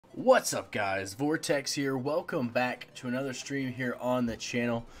What's up, guys? Vortex here. Welcome back to another stream here on the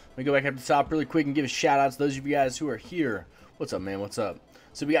channel. Let me go back up to the top really quick and give a shout out to those of you guys who are here. What's up, man? What's up?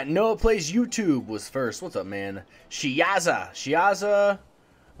 So we got Noah Plays YouTube was first. What's up, man? Shiaza.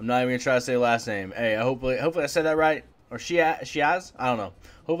 I'm not even gonna try to say the last name. Hey, hopefully I said that right. Or Shiaz? I don't know.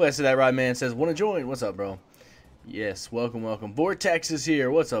 Hopefully I said that right, man. Says, wanna join? What's up, bro? Yes, welcome. Vortex is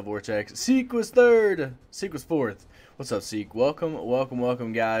here. What's up, Vortex? Seek was third. Seek was fourth. What's up, Seek?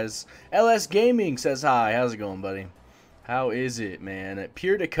 Welcome, guys. LS Gaming says hi. How's it going, buddy? How is it, man?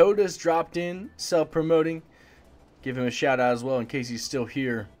 Pure Dakota's dropped in, self-promoting. Give him a shout-out as well in case he's still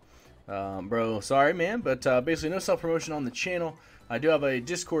here. Bro, sorry, man, but basically no self-promotion on the channel. I do have a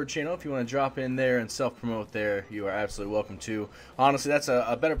Discord channel. If you want to drop in there and self-promote there, you are absolutely welcome to. Honestly, that's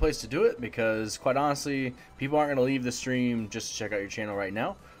a better place to do it because, quite honestly, people aren't going to leave the stream just to check out your channel right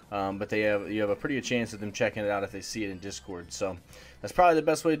now. But you have a pretty good chance of them checking it out if they see it in Discord. So that's probably the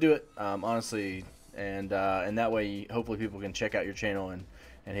best way to do it, honestly. And that way, hopefully, people can check out your channel and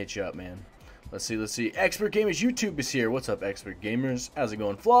hit you up, man. Let's see. Expert Gamers YouTube is here. What's up, Expert Gamers? How's it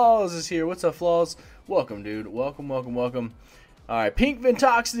going? Flaws is here. What's up, Flaws? Welcome, dude. Welcome. All right, Pink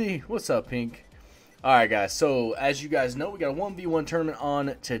Ventoxity. What's up, Pink? All right, guys. So as you guys know, we got a 1v1 tournament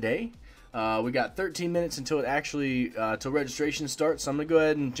on today. We got 13 minutes until it actually till registration starts. So I'm gonna go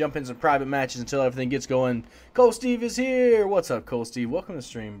ahead and jump in some private matches until everything gets going. Cole Steve is here. What's up, Cole Steve? Welcome to the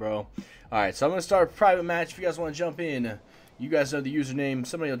stream, bro. All right, so I'm gonna start a private match. If you guys want to jump in, you guys know the username.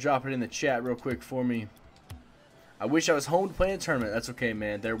 Somebody will drop it in the chat real quick for me. I wish I was home to play a tournament. That's okay,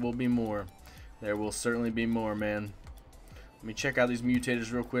 man. There will be more. There will certainly be more, man. Let me check out these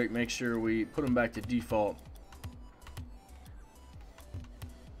mutators real quick. Make sure we put them back to default.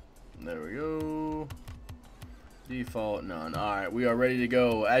 There we go. Default none. Alright, we are ready to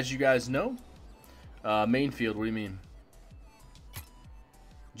go. As you guys know, main field, what do you mean? You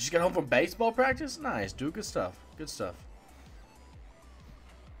just got home from baseball practice? Nice, dude. Good stuff.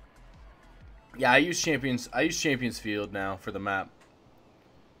 Yeah, I use Champions Field now for the map.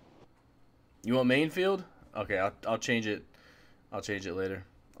 You want main field? Okay, I'll change it. I'll change it later.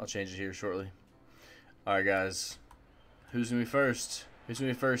 I'll change it here shortly. Alright, guys. Who's gonna be first?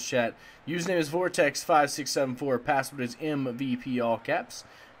 Chat? Username is Vortex5674. Password is MVP all caps.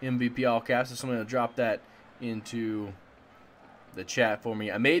 MVP all caps. If someone will drop that into the chat for me.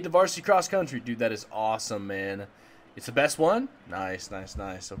 I made the varsity cross country. Dude, that is awesome, man. It's the best one? Nice.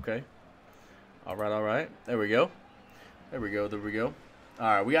 Okay. Alright. There we go.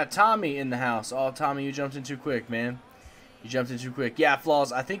 Alright, we got Tommy in the house. Oh, Tommy, you jumped in too quick, man. Yeah,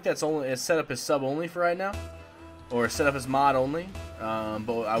 Flaws. I think it's set up as sub only for right now. Or set up as mod only,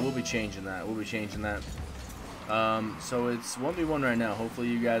 but I will be changing that. So it's 1v1 right now. Hopefully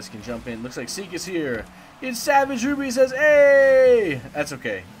you guys can jump in. Looks like Seek is here. It's Savage Ruby says, hey! That's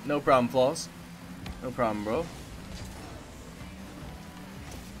okay. No problem, Flaws. No problem, bro.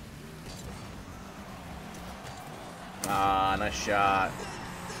 Ah, nice shot.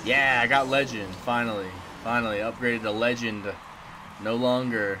 Yeah, I got Legend, finally. Upgraded to Legend. No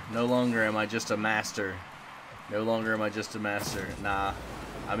longer am I just a master. Nah.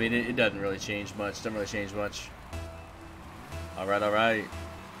 I mean, it doesn't really change much. Alright.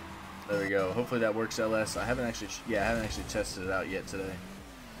 There we go. Hopefully that works, LS. I haven't actually tested it out yet today.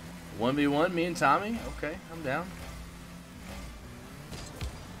 1v1, me and Tommy? Okay, I'm down.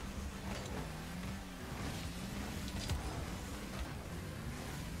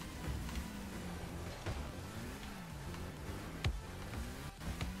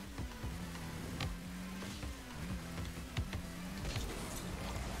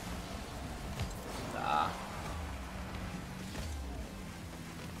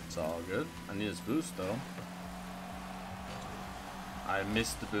 It's all good. I need his boost though. I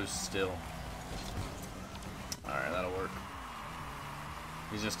missed the boost still. Alright, that'll work.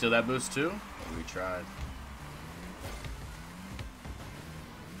 He's gonna steal that boost too? Oh, we tried.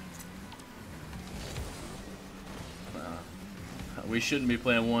 We shouldn't be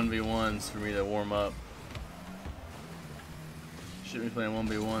playing 1v1s for me to warm up. Shouldn't be playing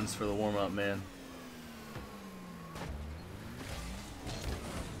 1v1s for the warm up, man.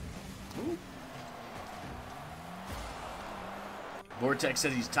 Ooh. Vortex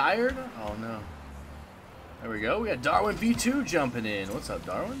says he's tired. Oh no. There we go. We got Darwin V2 jumping in. What's up,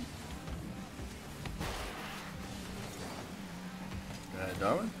 Darwin? Go ahead,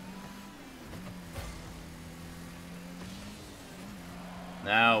 Darwin.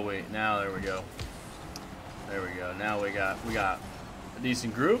 Now there we go. Now we got a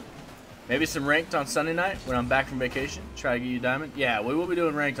decent group. Maybe some ranked on Sunday night when I'm back from vacation. Try to get you diamond. Yeah, we will be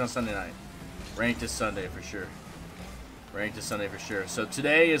doing ranked on Sunday night. Ranked is Sunday for sure. Ranked this Sunday for sure. So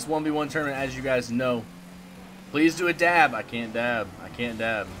today is 1v1 tournament, as you guys know. Please do a dab. I can't dab. I can't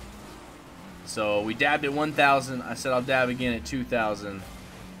dab. So we dabbed at 1,000. I said I'll dab again at 2,000,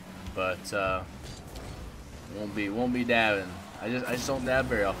 but won't be dabbing. I just don't dab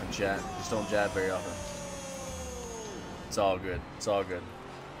very often, chat. Just don't jab very often. It's all good. It's all good.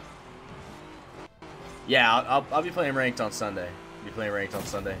 Yeah, I'll be playing ranked on Sunday. I'll be playing ranked on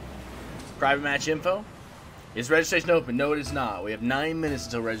Sunday. Private match info. Is registration open? No, it is not. We have 9 minutes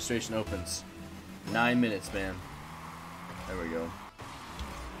until registration opens. 9 minutes, man. There we go.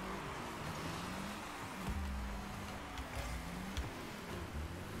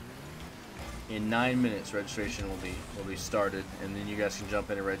 In 9 minutes, registration will be started, and then you guys can jump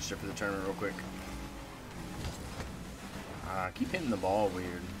in and register for the tournament real quick. I keep hitting the ball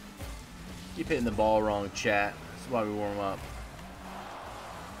weird. Keep hitting the ball wrong, chat. That's why we warm up.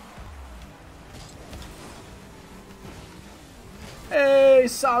 Hey,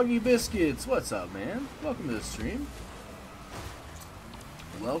 Soggy Biscuits, what's up, man? Welcome to the stream.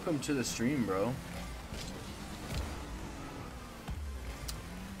 Welcome to the stream, bro.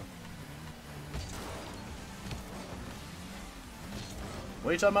 What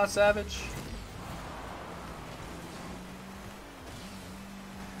are you talking about, Savage?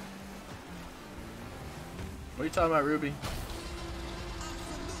 What are you talking about, Ruby?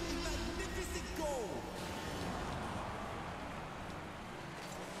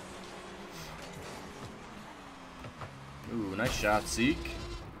 Ooh, nice shot, Zeke.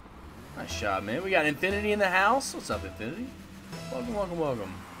 Nice shot, man. We got Infinity in the house. What's up, Infinity? Welcome, welcome,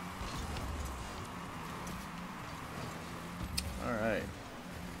 welcome. Alright.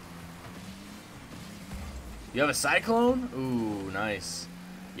 You have a Cyclone? Ooh, nice.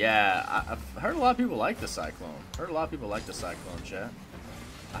 Yeah, I've heard a lot of people like the Cyclone. Heard a lot of people like the Cyclone, chat.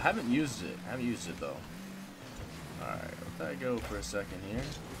 I haven't used it. I haven't used it, though. Alright, let that go for a second here.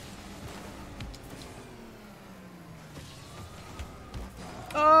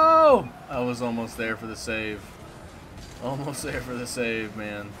 Oh! I was almost there for the save. Almost there for the save,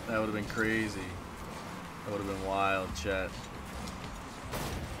 man. That would have been crazy. That would have been wild, chat.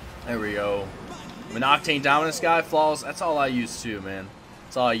 There we go. I'm an Octane Dominance guy. Flaws, that's all I used to, man.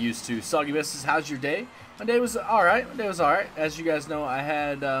 That's all I used to. Soggy Misses, how's your day? My day was alright. My day was alright. As you guys know, I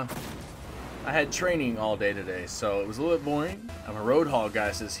had training all day today, so it was a little bit boring. I'm a Roadhog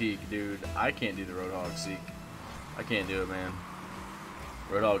guy, says he. Dude, I can't do the Roadhog, Zeke. I can't do it, man.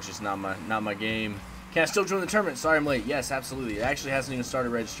 Roadhog's just not my game. Can I still join the tournament? Sorry I'm late. Yes, absolutely. It actually hasn't even started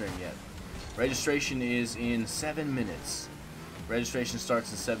registering yet. Registration is in 7 minutes. Registration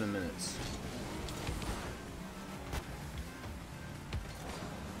starts in 7 minutes.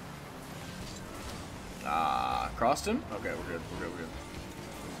 Crossed him? Okay, we're good. We're good. We're good.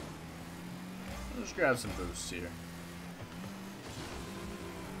 Let's grab some boosts here.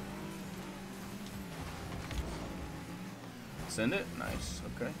 Send it. Nice.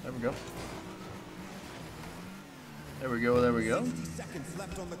 Okay, there we go. There we go. There we go. 60 seconds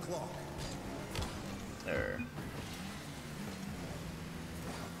left on the clock. There.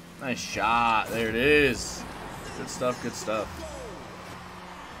 Nice shot. There it is. Good stuff. Good stuff.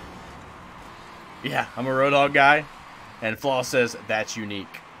 Yeah, I'm a Roadhog guy. And Flaw says, that's unique.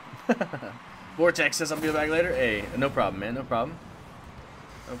 Vortex says, I'll be back later. Hey, no problem, man. No problem.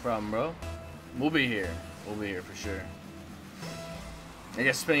 No problem, bro. We'll be here. We'll be here for sure. I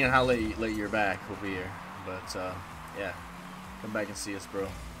guess depending on how late you're back, we'll be here. But, yeah. Come back and see us, bro.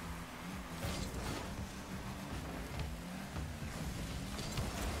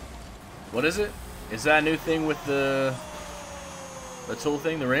 What is it? Is that a new thing with the tool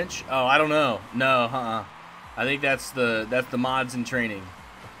thing, the wrench? Oh, I don't know. No, I think that's the mods in training.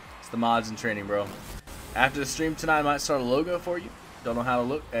 It's the mods in training, bro. After the stream tonight, I might start a logo for you. Don't know how to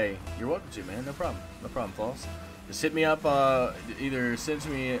look. Hey, you're welcome to, man. No problem. No problem, False. Just hit me up. Either send it to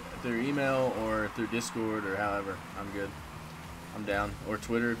me through email or through Discord or however. I'm good. I'm down. Or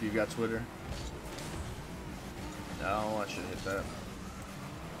Twitter if you've got Twitter. No, I should hit that.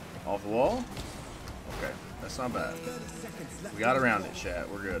 Off the wall? Okay, that's not bad. We got around it, chat.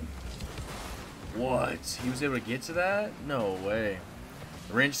 We're good. What? He was able to get to that? No way.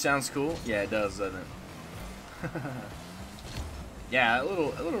 The wrench sounds cool. Yeah, it does, doesn't it? Yeah, a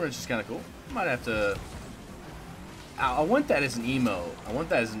little wrench is kind of cool. Might have to. I want that as an emote. I want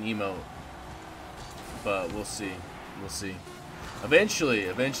that as an emote. But we'll see. We'll see. Eventually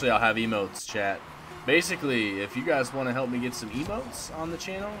I'll have emotes, chat. Basically, if you guys want to help me get some emotes on the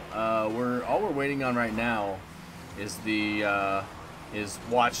channel, all we're waiting on right now is the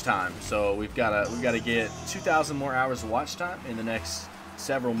watch time. So we've got to get 2,000 more hours of watch time in the next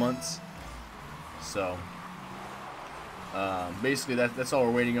several months. So Basically, that's all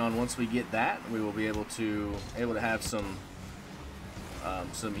we're waiting on. Once we get that, we will be able to have some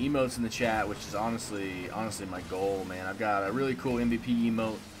emotes in the chat, which is honestly my goal, man. I've got a really cool MVP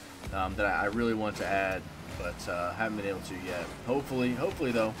emote that I really want to add, but haven't been able to yet.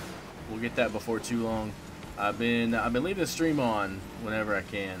 Hopefully though, we'll get that before too long. I've been leaving the stream on whenever I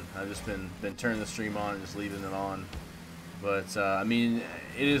can. I've just been turning the stream on and just leaving it on. But I mean,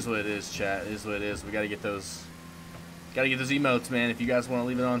 it is what it is, chat. It is what it is. We gotta get those emotes, man. If you guys want to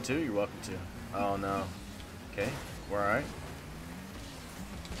leave it on too, you're welcome to. Oh no. Okay, we're alright.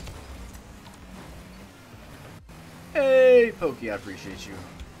 Hey, Pokey, I appreciate you.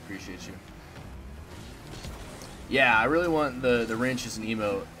 Appreciate you. Yeah, I really want the wrench as an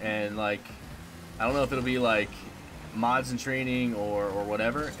emote, and like, I don't know if it'll be like mods and training or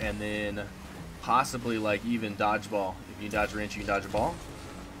whatever, and then possibly like even dodgeball. If you can dodge a wrench, you can dodge a ball.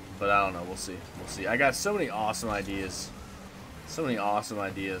 But I don't know. We'll see. We'll see. I got so many awesome ideas. So many awesome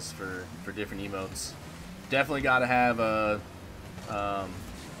ideas for different emotes. Definitely got to have a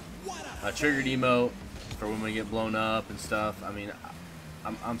triggered emote for when we get blown up and stuff. I mean,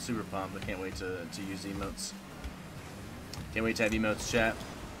 I'm super pumped. I can't wait to use emotes. Can't wait to have emotes, chat.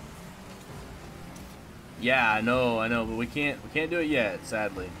 Yeah, I know, but we can't do it yet,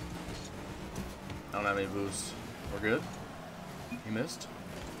 sadly. I don't have any boosts. We're good. You missed.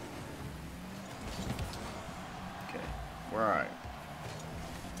 Okay, we're alright.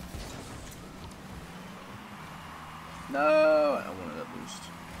 No, I wanted that boost.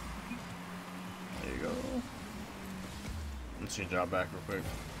 There you go. Let's change drop back real quick.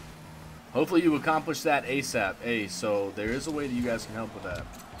 Hopefully you accomplish that ASAP. Hey, so there is a way that you guys can help with that.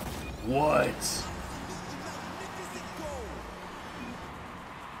 What?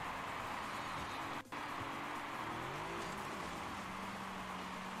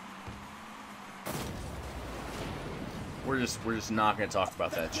 We're just not gonna talk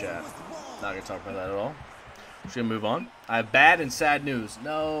about that, chat. Not gonna talk about that at all. Just gonna move on. I have bad and sad news.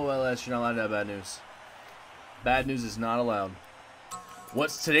 No, LS, you're not allowed to have bad news. Bad news is not allowed.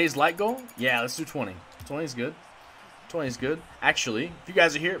 What's today's like goal? Yeah, let's do 20. 20 is good. 20 is good. Actually, if you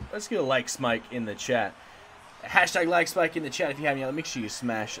guys are here, let's get a like spike in the chat. Hashtag like spike in the chat if you haven't yet. Make sure you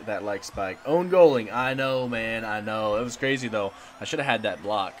smash that like spike. Own goaling. I know, man. I know. It was crazy, though. I should have had that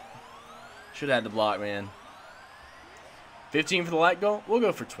block. Should have had the block, man. 15 for the like goal? We'll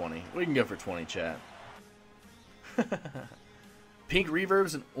go for 20. We can go for 20, chat. Pink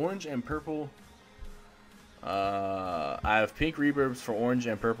reverbs and orange and purple. I have pink reverbs for orange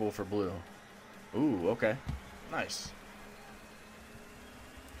and purple for blue. Ooh, okay. Nice.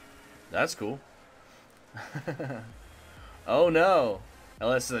 That's cool. Oh no.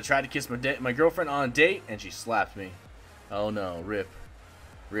 LS says I tried to kiss my girlfriend on a date and she slapped me. Oh no, rip.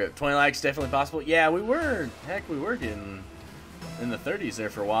 Rip. 20 likes definitely possible. Yeah, we were. Heck, we were getting in the 30s there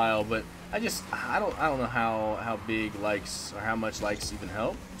for a while, but I don't know how big likes or how much likes even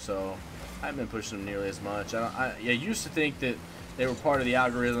help. So I haven't been pushing them nearly as much. I used to think that they were part of the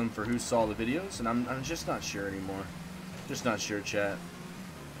algorithm for who saw the videos, and I'm just not sure anymore. Just not sure, chat.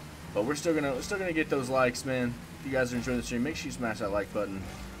 But we're still gonna get those likes, man. If you guys are enjoying the stream, make sure you smash that like button.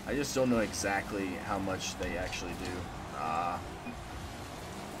 I just don't know exactly how much they actually do.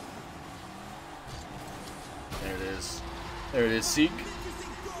 There it is. There it is. Seek.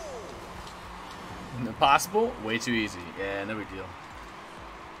 Impossible? Way too easy. Yeah, no big deal.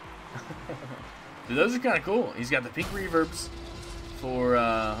 Dude, those are kind of cool. He's got the pink reverbs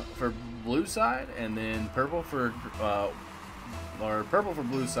for blue side, and then purple for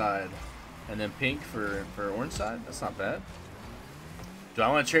blue side, and then pink for orange side. That's not bad. Do I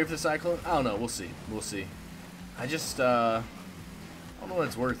want to trade for the Cyclone? I don't know. We'll see. We'll see. I just I don't know what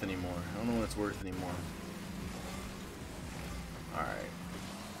it's worth anymore. I don't know what it's worth anymore. All right.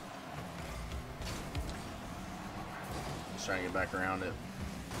 Just trying to get back around it.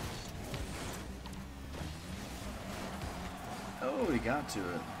 Oh, we got to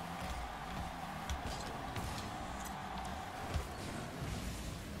it.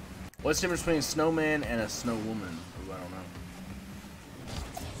 What's the difference between a snowman and a snow woman? Ooh, I don't know.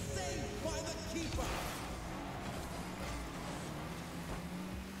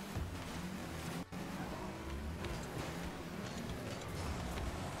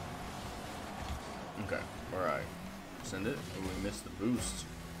 Okay, alright. Send it. Oh, we missed the boost.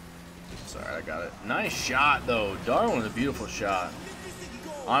 Sorry, I got it. Nice shot, though. Darwin with a beautiful shot.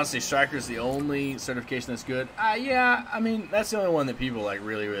 Honestly, striker is the only certification that's good. Yeah, I mean, that's the only one that people like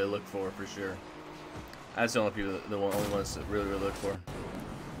really look for sure. That's the only only ones that really look for.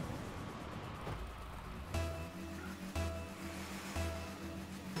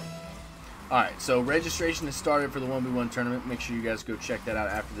 Alright, so registration has started for the 1v1 tournament. Make sure you guys go check that out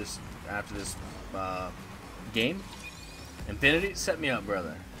after this game. Infinity, set me up,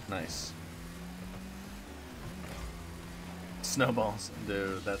 brother. Nice. Snowballs.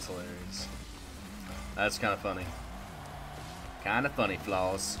 Dude, that's hilarious. That's kind of funny. Kind of funny,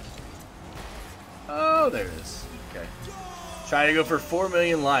 Flaws. Oh, there it is. Okay. Try to go for 4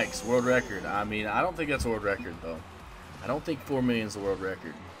 million likes. World record. I mean, I don't think that's a world record, though. I don't think 4 million is the world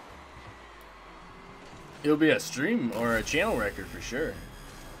record. It'll be a stream or a channel record for sure.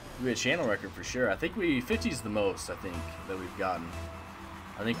 It'll be a channel record for sure. I think 50 is the most, I think, that we've gotten.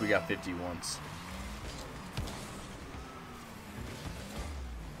 I think we got 50 once.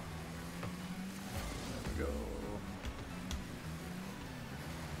 There we go.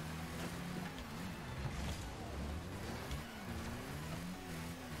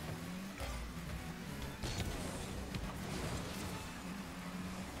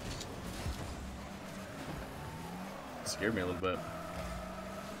 Scared me a little bit.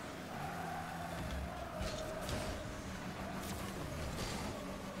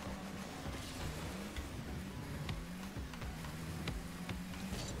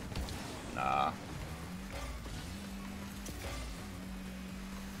 Nah.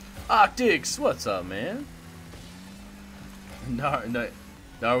 Octix, what's up, man?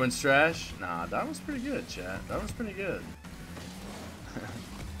 Darwin's trash? Nah, Darwin's pretty good, chat. Darwin's pretty good.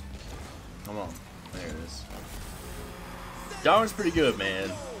 Come on. There it is. Darwin's pretty good,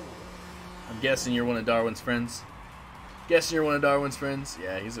 man. I'm guessing you're one of Darwin's friends. Guessing you're one of Darwin's friends?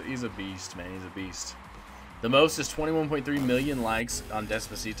 Yeah, he's a beast, man. He's a beast. The most is 21.3 million likes on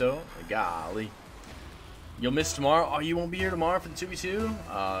Despacito. Golly. You'll miss tomorrow? Oh, you won't be here tomorrow for the 2v2?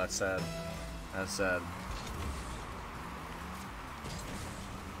 Oh, that's sad. That's sad.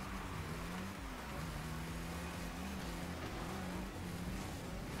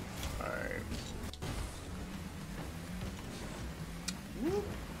 Alright.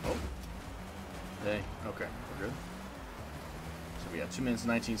 Oh. Hey, okay, we're good. So we got 2 minutes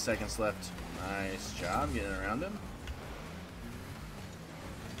and 19 seconds left. Nice job getting around him.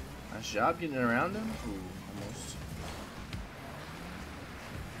 Nice job getting around him. Ooh, almost.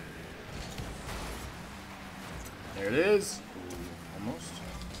 There it is. Ooh, almost.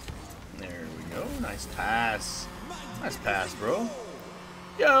 There we go. Nice pass. Nice pass, bro.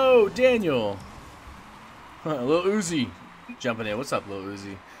 Yo, Daniel. Lil Uzi jumping in. What's up, Lil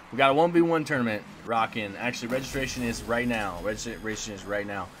Uzi? We got a 1v1 tournament rocking. Actually, registration is right now. Registration is right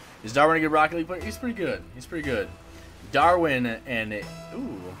now. Is Darwin a good Rocket League player? He's pretty good. He's pretty good. Darwin and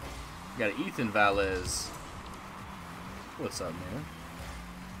ooh, we got Ethan Valles. What's up, man?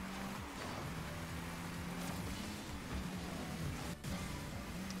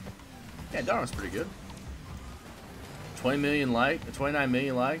 Yeah, Darwin's pretty good. 29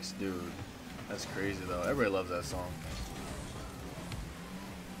 million likes, dude. That's crazy though. Everybody loves that song.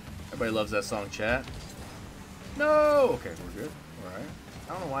 Everybody loves that song, chat. No. Okay, we're good. All right.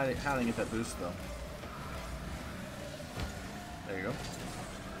 I don't know how they get that boost though. There you go.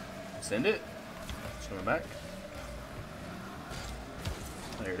 Send it. It's coming back.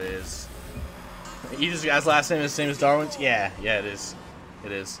 There it is. Ethan's guy's last name is the same as Darwin's? Yeah, it is.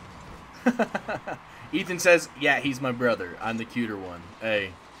 It is. Ethan says, yeah, he's my brother. I'm the cuter one.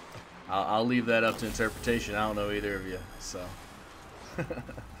 Hey, I'll leave that up to interpretation. I don't know either of you, so.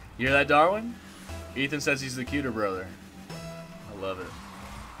 You hear that, Darwin? Ethan says he's the cuter brother. I love it.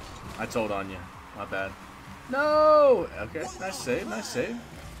 I told on you. My bad. No! Okay, nice save, nice save.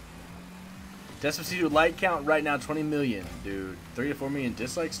 Despacito like count right now 20 million, dude. 3 to 4 million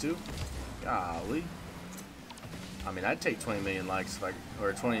dislikes too. Golly. I mean, I'd take 20 million likes if I,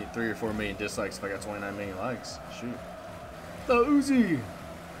 or 23 or 4 million dislikes if I got 29 million likes. Shoot. The Uzi.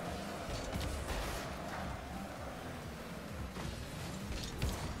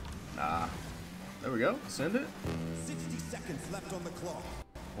 Nah. There we go. Send it. 60 seconds left on the clock.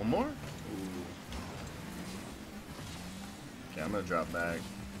 One more. Ooh. Okay, I'm gonna drop back.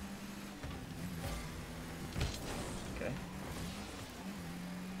 Okay.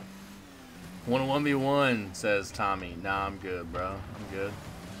 1v1 says Tommy. Nah, I'm good, bro. I'm good.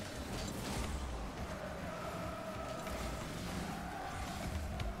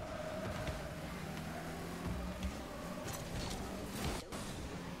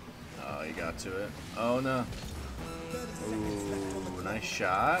 Oh, he got to it. Oh no. Ooh, nice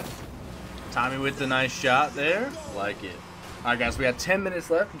shot. Tommy with the nice shot there. Like it. Alright guys, we have 10 minutes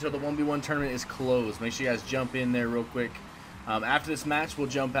left until the 1v1 tournament is closed. Make sure you guys jump in there real quick. After this match, we'll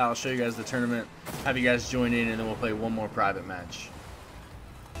jump out. I'll show you guys the tournament. Have you guys join in, and then we'll play one more private match.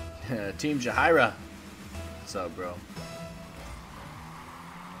 Team Jahira. What's up, bro?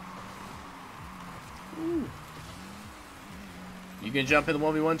 You can jump in the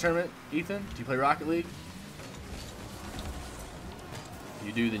 1v1 tournament, Ethan? Do you play Rocket League? If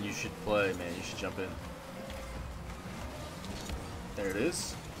you do, then you should play, man. You should jump in. There it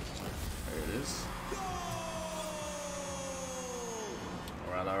is. There it is.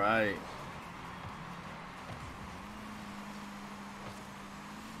 Alright, alright.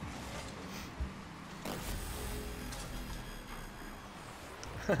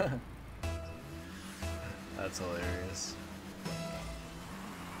 That's hilarious.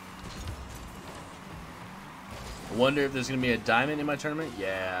 I wonder if there's going to be a diamond in my tournament.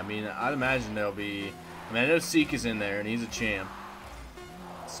 Yeah, I mean, I'd imagine there'll be. I mean, I know Seek is in there, and he's a champ.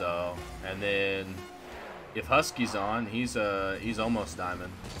 So, and then if Husky's on, he's almost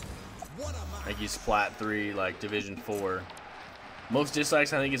diamond. Like he's plat 3, like Division 4. Most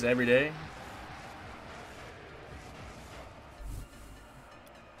dislikes I think is every day.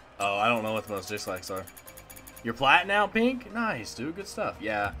 Oh, I don't know what the most dislikes are. You're plat now, Pink? Nice, dude. Good stuff.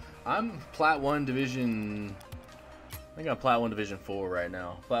 Yeah, I'm plat 1 division. I think I'm plat 1 division 4 right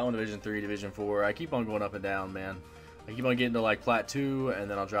now. Plat 1 division 3, division 4. I keep on going up and down, man. I keep on getting to like plat 2, and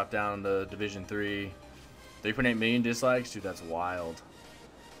then I'll drop down to division 3. 3.8 million dislikes, dude. That's wild.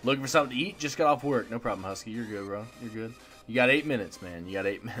 Looking for something to eat? Just got off work. No problem, Husky. You're good, bro. You're good. You got 8 minutes, man. You got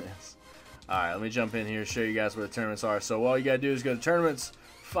 8 minutes. All right, let me jump in here, show you guys where the tournaments are. So all you gotta do is go to tournaments,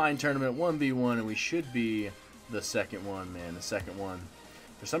 find tournament 1v1, and we should be the second one, man. The second one.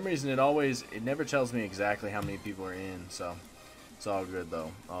 For some reason, it never tells me exactly how many people are in. So it's all good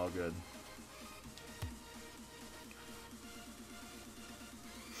though. All good.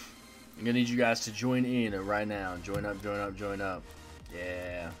 I'm gonna need you guys to join in right now. Join up, join up, join up.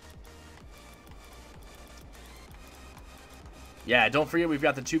 Yeah. Yeah, don't forget we've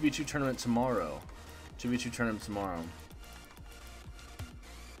got the 2v2 tournament tomorrow. 2v2 tournament tomorrow.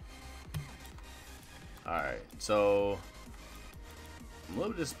 Alright, so I'm a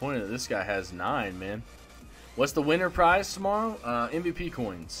little disappointed that this guy has 9, man. What's the winner prize tomorrow? MVP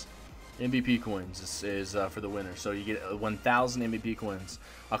coins. MVP coins is for the winner. So you get 1,000 MVP coins.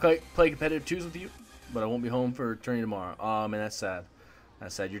 I'll play competitive 2s with you, but I won't be home for tourney tomorrow. Oh, man, that's sad.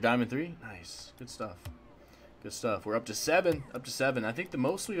 That's sad. You're Diamond 3? Nice. Good stuff. Good stuff. We're up to 7. Up to 7. I think the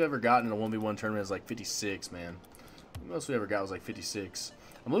most we've ever gotten in a 1v1 tournament is like 56, man. The most we ever got was like 56.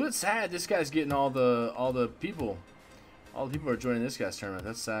 I'm a little bit sad this guy's getting all the people. All the people are joining this guy's tournament.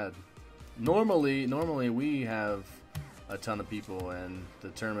 That's sad. Normally we have a ton of people and the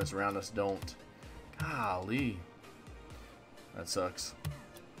tournaments around us don't. Golly. That sucks.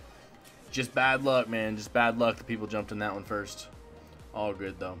 Just bad luck, man. Just bad luck the people jumped in that one first. All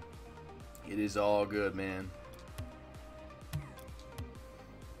good though. It is all good, man.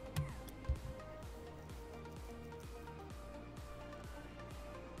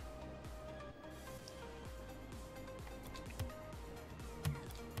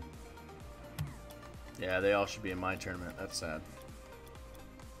 Yeah, they all should be in my tournament. That's sad.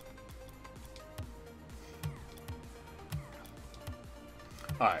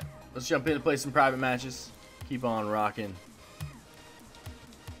 Alright, let's jump in and play some private matches. Keep on rocking.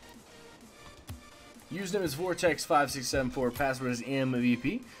 Username is Vortex5674. Password is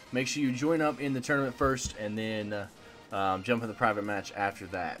MVP. Make sure you join up in the tournament first, and then jump in the private match after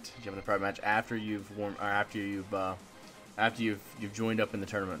that. Jump in the private match after you've joined up in the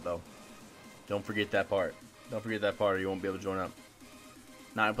tournament, though. Don't forget that part. Don't forget that part, or you won't be able to join up.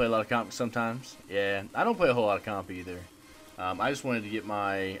 Now I play a lot of comp sometimes. Yeah, I don't play a whole lot of comp either. I just wanted to get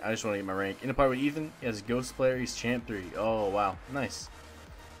my rank. In the part with Ethan, he has a ghost player. He's champ 3. Oh wow, nice.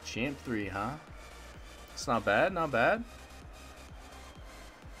 Champ 3, huh? It's not bad, not bad.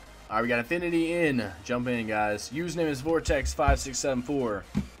 All right, we got Infinity in. Jump in, guys. Username is Vortex5674.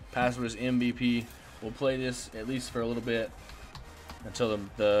 Password is MVP. We'll play this at least for a little bit until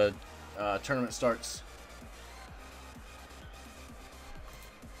the tournament starts.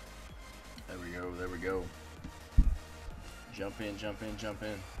 There we go, there we go. Jump in, jump in, jump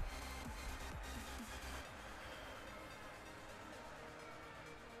in.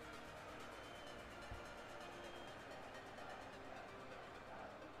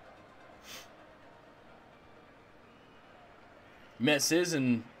 Met Sizz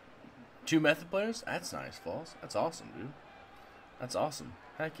and 2 method players? That's nice, Falls. That's awesome, dude. That's awesome.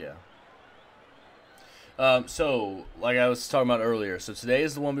 Heck yeah. So, like I was talking about earlier, so today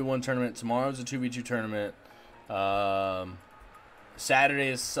is the 1v1 tournament. Tomorrow's the 2v2 tournament. Saturday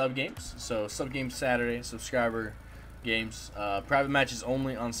is sub games. So, sub games Saturday, subscriber games. Private matches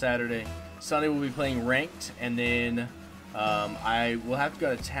only on Saturday. Sunday we'll be playing ranked, and then I will have to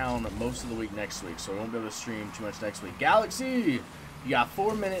go to town most of the week next week, so I won't be able to stream too much next week. Galaxy, you got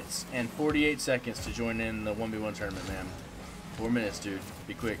 4 minutes and 48 seconds to join in the 1v1 tournament, man. 4 minutes, dude.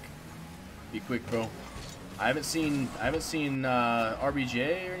 Be quick. Be quick, bro. I haven't seen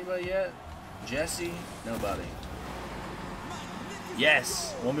RBJ or anybody yet. Jesse, nobody.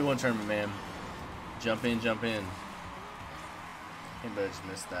 Yes, 1v1 tournament, man. Jump in, jump in. Can't believe I just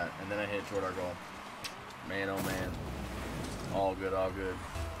missed that, and then I hit toward our goal. Man, oh man. All good, all good.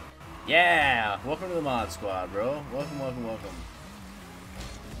 Yeah, welcome to the mod squad, bro. Welcome, welcome, welcome.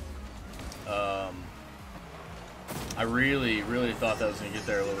 I really thought that was gonna get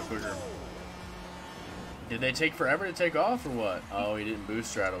there a little quicker. Did they take forever to take off or what? Oh, he didn't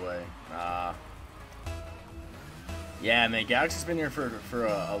boost right away. Yeah, man, Galaxy's been here for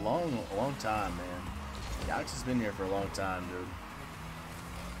a long time, man. Galaxy's been here for a long time, dude.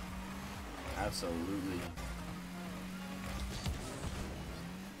 Absolutely.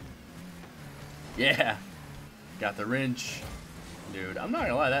 Yeah, got the wrench, dude. I'm not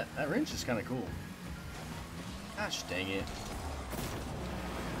gonna lie, that wrench is kind of cool. Gosh dang it.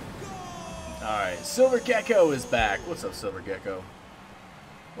 Alright, Silver Gecko is back. What's up, Silver Gecko?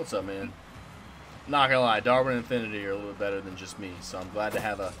 What's up, man? Not gonna lie, Darwin and Infinity are a little bit better than just me, so I'm glad to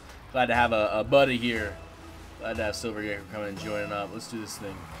have a buddy here. Glad to have Silver Gecko come and joining up. Let's do this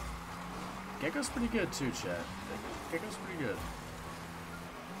thing. Gecko's pretty good too, chat. Gecko's pretty good.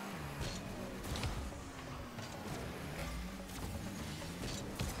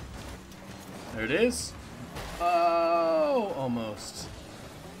 There it is. Oh, almost.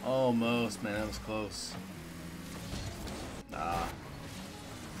 Almost, man, that was close. Nah.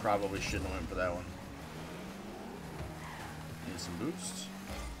 Probably shouldn't have went for that one. Need some boost.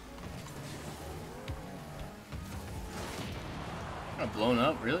 Got blown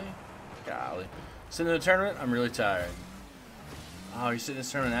up, really? Golly. Sitting in the tournament, I'm really tired. Oh, you're sitting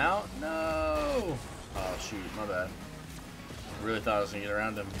this tournament out? No! Oh, shoot, my bad. I really thought I was going to get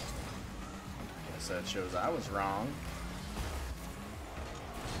around him. Guess that shows I was wrong.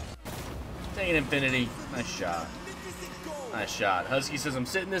 Dang it, Infinity. Nice shot. Nice shot. Husky says, I'm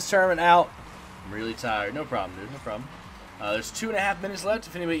sitting this tournament out. I'm really tired. No problem, dude. No problem. There's 2.5 minutes left.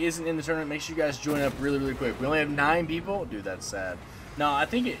 If anybody isn't in the tournament, make sure you guys join up really quick. We only have 9 people. Dude, that's sad. No, I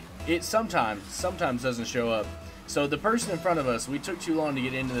think it sometimes doesn't show up. So the person in front of us, we took too long to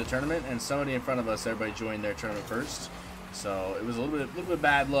get into the tournament, and somebody in front of us, everybody joined their tournament first. So it was a little bit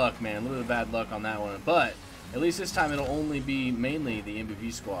bad luck, man. A little bit of bad luck on that one. But at least this time it'll only be mainly the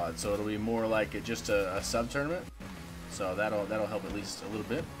MVP squad. So it'll be more like just a sub tournament. So that'll help at least a little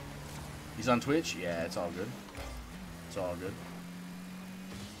bit. He's on Twitch? Yeah, it's all good. It's all good.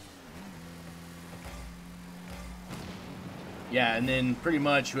 Yeah, and then pretty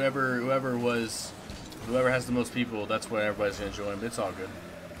much whoever has the most people, that's what everybody's gonna join, but it's all good.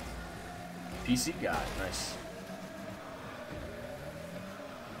 PC guy, nice.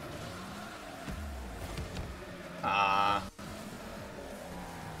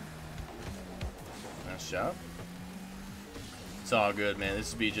 Nice job. It's all good, man.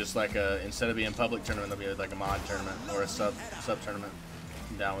 This would be just like instead of being a public tournament, it'll be like a mod tournament or a sub tournament.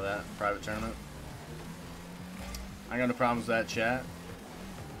 I'm down with that. Private tournament. I got no problems with that, chat.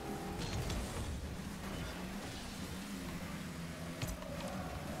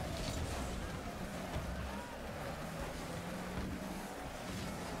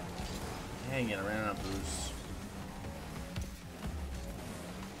 Dang it, I ran out of boost.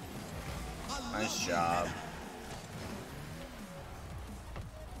 Nice job.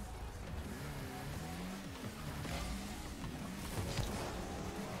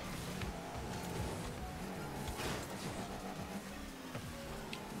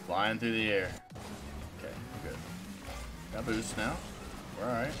 Flying through the air. Okay, good. Got boost now. We're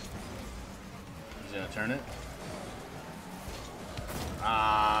alright. He's gonna turn it.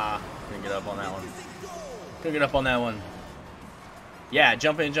 Couldn't get up on that one. Couldn't get up on that one. Yeah,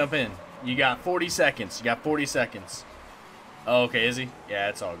 jump in, jump in. You got 40 seconds. You got 40 seconds. Oh, okay, is he? Yeah,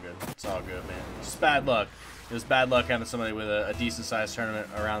 it's all good. It's all good, man. Just bad luck. It was bad luck having somebody with a decent sized tournament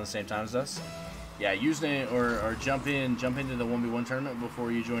around the same time as us. Yeah, use it or jump into the 1v1 tournament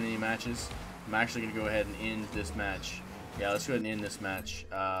before you join any matches. I'm actually gonna go ahead and end this match. Yeah, let's go ahead and end this match.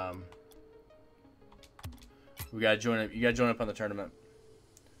 We gotta join up. You gotta join up on the tournament.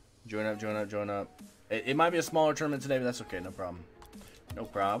 Join up, join up, join up. It might be a smaller tournament today, but that's okay. No problem. No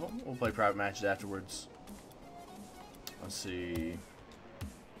problem. We'll play private matches afterwards. Let's see.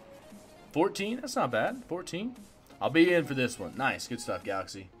 14. That's not bad. 14. I'll be in for this one. Nice. Good stuff,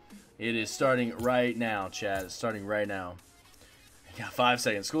 Galaxy. It is starting right now, chat. It's starting right now. You got 5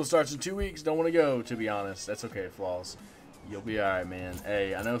 seconds. School starts in 2 weeks. Don't want to go, to be honest. That's okay, Flaws. You'll be alright, man.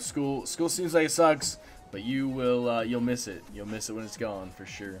 Hey, I know school seems like it sucks, but you'll miss it. You'll miss it when it's gone, for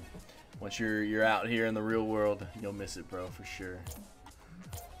sure. Once you're out here in the real world, you'll miss it, bro, for sure.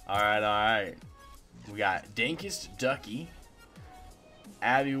 All right. We got Dankest Ducky,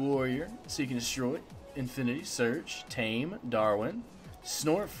 Abby Warrior, Seek and Destroy, Infinity Search, Tame, Darwin,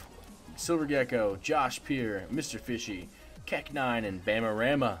 Snorf, Silver Gecko, Josh Peer, Mr. Fishy, Keck9, and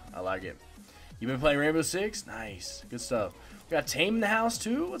Bamarama. I like it. You been playing Rainbow Six? Nice. Good stuff. We got Tame in the house,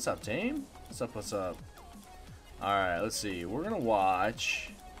 too. What's up, Tame? What's up? Alright, let's see. We're gonna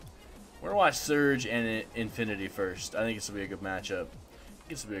watch Surge and Infinity first. I think this will be a good matchup.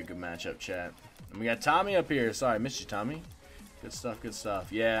 Chat. And we got Tommy up here. Sorry, I missed you, Tommy. Good stuff.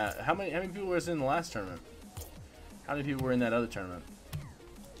 Yeah, how many people was in the last tournament? How many people were in that other tournament?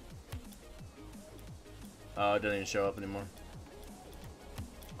 Oh, it doesn't even show up anymore.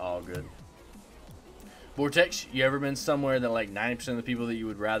 All good. Vortex, you ever been somewhere that like 90% of the people that you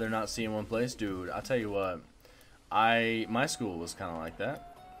would rather not see in one place? Dude, I'll tell you what. My school was kind of like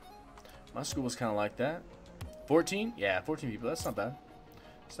that. 14? Yeah, 14 people. That's not bad.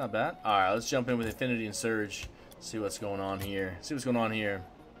 It's not bad. Alright, let's jump in with Infinity and Surge. See what's going on here.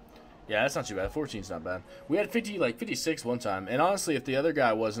 Yeah, that's not too bad. 14's not bad. We had 56 one time. And honestly, if the other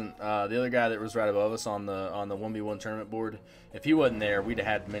guy wasn't, the other guy that was right above us on the 1v1 tournament board, if he wasn't there, we'd have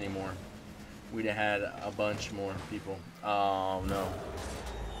had many more. We'd have had a bunch more people. Oh, no.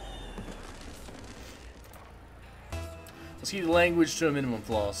 Let's keep the language to a minimum,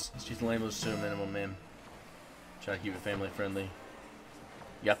 Floss. Let's keep the language to a minimum, man. Try to keep it family friendly.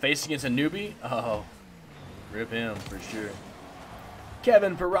 You got face against a newbie? Oh, rip him for sure.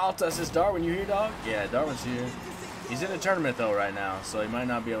 Kevin Peralta says, Darwin, you here, dog? Yeah, Darwin's here. He's in a tournament, though, right now, so he might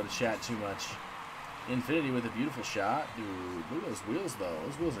not be able to chat too much. Infinity with a beautiful shot. Dude, look at those wheels, though.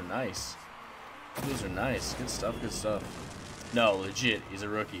 Those wheels are nice. Those are nice. Good stuff. No, legit, he's a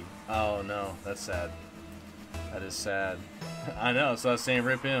rookie. Oh, no, that's sad. That is sad. I know, so I was saying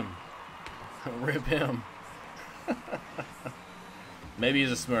rip him. Rip him. Maybe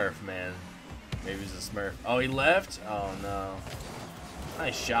he's a Smurf, man. Maybe he's a Smurf. Oh, he left? Oh, no.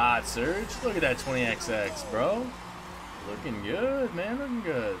 Nice shot, Surge. Look at that 20XX, bro. Looking good, man. Looking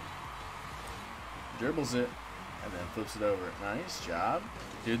good. Dribbles it and then flips it over. Nice job.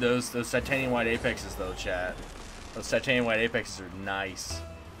 Dude, those titanium white apexes, though, chat. Those titanium white apexes are nice.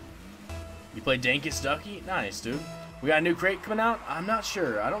 You play Dankest Ducky? Nice, dude. We got a new crate coming out? I'm not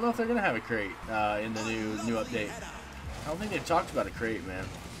sure. I don't know if they're going to have a crate in the new update. I don't think they've talked about a crate, man.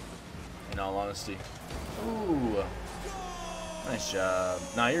 In all honesty. Ooh. Nice job.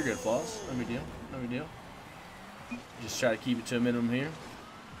 Nah, you're good, Floss. No big deal. No big deal. Just try to keep it to a minimum here.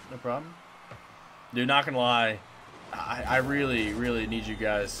 No problem. Dude, not going to lie. I really, really need you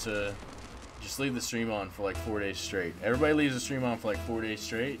guys to just leave the stream on for like 4 days straight. Everybody leaves the stream on for like 4 days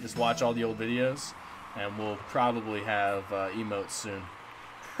straight. Just watch all the old videos, and we'll probably have emotes soon.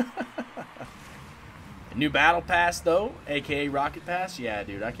 A new battle pass, though, aka Rocket Pass. Yeah,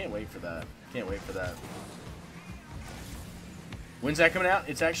 dude, I can't wait for that. Can't wait for that. When's that coming out?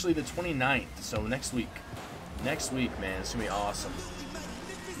 It's actually the 29th, so next week. Next week, man. It's going to be awesome.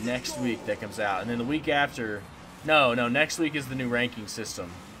 Next week that comes out. And then the week after... No, next week is the new ranking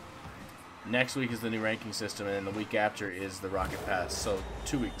system. Next week is the new ranking system, and then the week after is the Rocket Pass. So,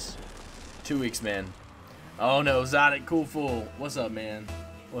 2 weeks. 2 weeks, man. Oh, no. Zodic Cool Fool. What's up, man?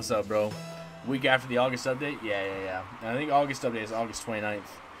 What's up, bro? Week after the August update? Yeah. I think August update is August 29th.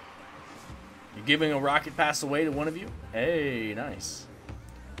 You're giving a Rocket Pass away to one of you? Hey, nice.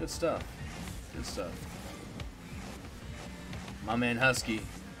 Good stuff. Good stuff. My man Husky.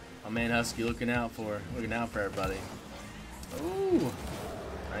 My man Husky looking out for everybody. Ooh.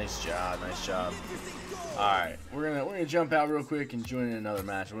 Nice job. Alright, we're gonna jump out real quick and join in another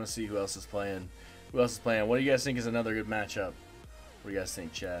match. I wanna see who else is playing. What do you guys think is another good matchup? What do you guys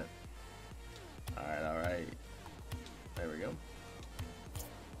think, chat? Alright. There we go.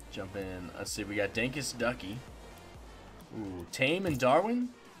 Jump in. Let's see, we got Dankest Ducky. Ooh, Tame and Darwin.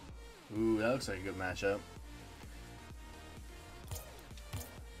 Ooh, that looks like a good matchup.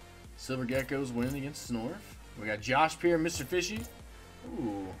 Silver Gecko's winning against Snorf. We got Josh Peer and Mr. Fishy.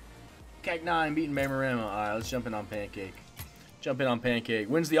 Ooh. Keck9 beating Bamarama. Alright, let's jump in on Pancake.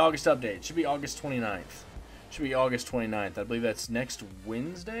 When's the August update? Should be August 29th. I believe that's next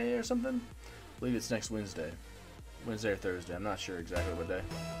Wednesday or something. I believe it's next Wednesday. Wednesday or Thursday. I'm not sure exactly what day.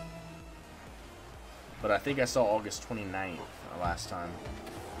 But I think I saw August 29th last time.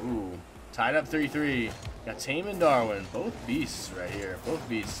 Ooh. Tied up 3-3. Got Tame and Darwin. Both beasts right here. Both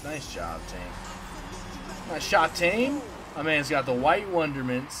beasts. Nice job, Tame. Nice shot, Tame. My man's got the white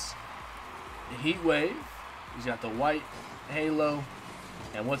Wonderments. Heat Wave. He's got the white Halo.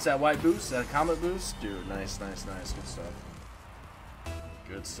 And what's that white boost? Is that a Comet boost? Dude, nice.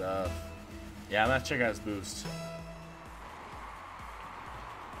 Good stuff. Yeah, I'm gonna check out his boost.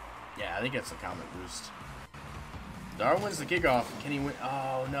 Yeah, I think that's a comet boost. Darwin wins the kickoff. Can he win?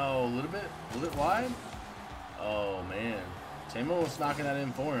 Oh no, a little bit wide. Oh man, Tamo was knocking that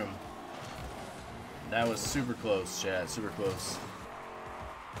in for him. That was super close, Chad. Super close.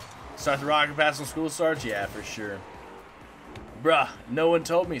 Start the rocket pass when school starts? Yeah, for sure. Bruh, no one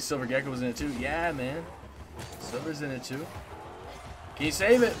told me Silver Gecko was in it too. Yeah, man. Silver's in it too. Can you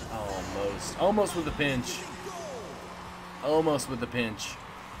save it? Almost. Almost with the pinch. Almost with the pinch.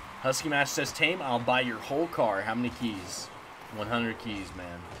 Husky Match says, Tame, I'll buy your whole car. How many keys? 100 keys,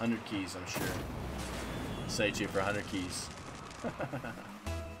 man. 100 keys, I'm sure. I'll say to you for 100 keys.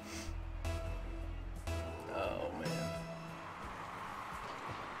 Oh, man.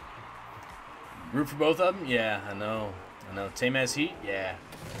 Root for both of them? Yeah, I know. I know. Tame has heat? Yeah.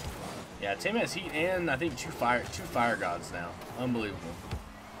 Yeah, Tame has heat and I think two fire gods now. Unbelievable.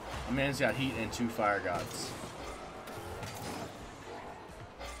 My man's got heat and 2 fire gods.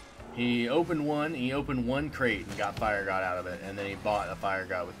 He opened one crate and got fire god out of it, and then he bought a fire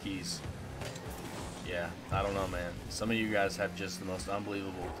god with keys. Yeah, I don't know, man. Some of you guys have just the most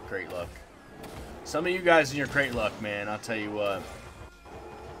unbelievable crate luck. Some of you guys in your crate luck, man, I'll tell you what.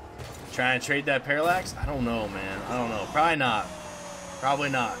 Trying to trade that parallax? I don't know, man. I don't know. Probably not. Probably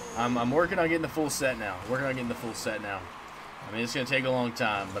not. I'm working on getting the full set now. I mean, it's going to take a long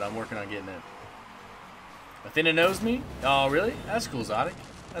time, but I'm working on getting it. Athena knows me? Oh, really? That's cool, Zodic.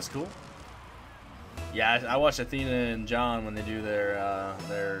 That's cool. Yeah, I watch Athena and John when they do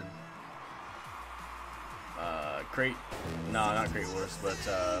their crate. No, not crate wars, but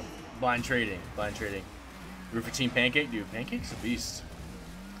blind trading. Root for Team Pancake, dude. Pancake's a beast.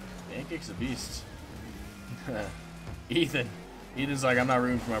 Pancake's a beast. Ethan's like, I'm not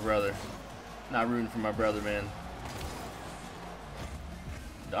rooting for my brother. Not rooting for my brother, man.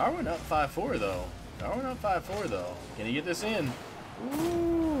 Darwin up 5-4 though. Can he get this in?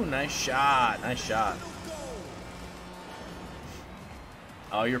 Ooh, nice shot.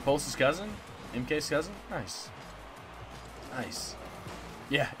 Oh, you're Pulse's cousin? MK's cousin? Nice.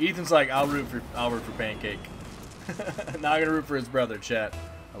 Yeah, Ethan's like, I'll root for Pancake. Not gonna root for his brother, chat.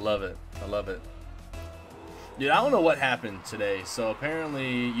 I love it. Dude, I don't know what happened today. So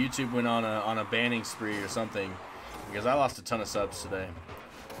apparently YouTube went on a banning spree or something because I lost a ton of subs today.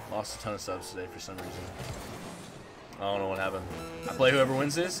 For some reason. I don't know what happened. I play whoever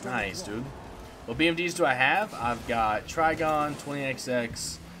wins this. Nice, dude. What BMDs do I have? I've got Trigon,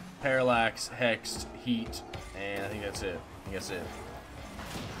 20XX, Parallax, Hexed, Heat, and I think that's it.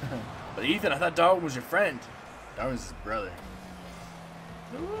 But Ethan, I thought Darwin was your friend. Darwin's his brother.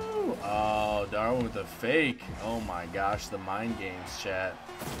 Ooh. Oh, Darwin with the fake. Oh my gosh, the mind games, chat.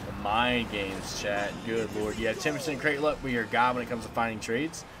 Good lord. You have 10% crate luck, but you're a god when it comes to finding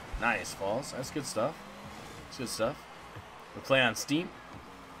trades. Nice, Falls. That's good stuff. We play on Steam.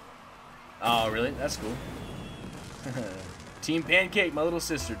 Oh, really? That's cool. Team Pancake, my little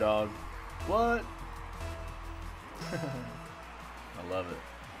sister, dog. What? I love it.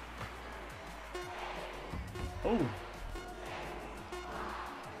 Oh.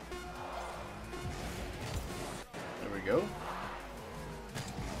 There we go.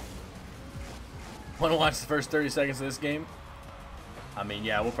 Want to watch the first 30 seconds of this game? I mean,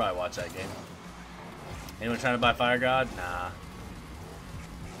 yeah, we'll probably watch that game. Anyone trying to buy Fire God? Nah.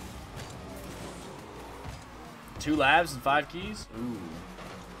 2 labs and 5 keys? Ooh.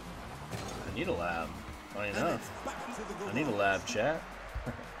 I need a lab. Funny enough. I need a lab, chat.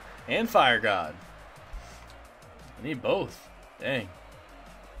 And Fire God. I need both. Dang.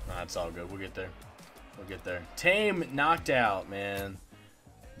 Nah, it's all good. We'll get there. Tame knocked out, man.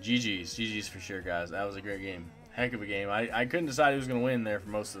 GG's for sure, guys. That was a great game. Heck of a game. I couldn't decide who was going to win there for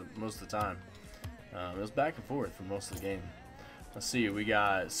most of the time. It was back and forth for most of the game. Let's see. We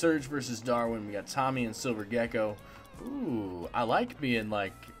got Surge versus Darwin. We got Tommy and Silver Gecko. Ooh, I like it being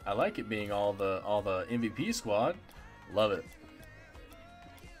all the MVP squad. Love it.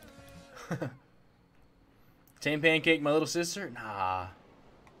 Tame Pancake, my little sister? Nah.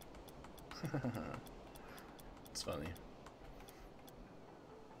 It's funny.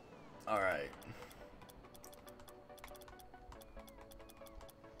 All right.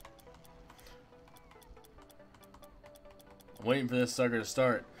 I'm waiting for this sucker to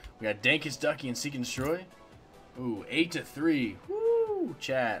start. We got Dankus, Ducky, and Seek and Destroy. Ooh, 8-3. Woo,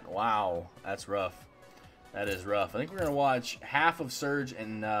 chat. Wow, that's rough. That is rough. I think we're gonna watch half of Surge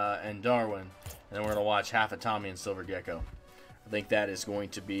and Darwin, and then we're gonna watch half of Tommy and Silver Gecko. I think that is going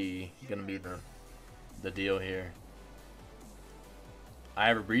to be the deal here.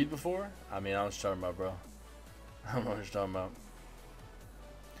 I ever breathed before? I mean, I was talking about, bro. I don't know what you're talking about.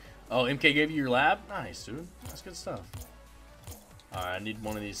 Oh, MK gave you your lab? Nice, dude. That's good stuff. Alright, I need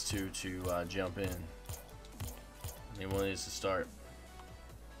one of these two to jump in. I need one of these to start.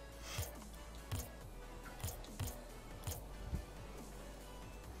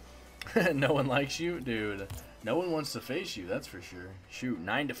 No one likes you? Dude, no one wants to face you, that's for sure. Shoot,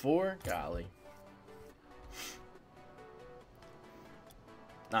 9-4? Golly.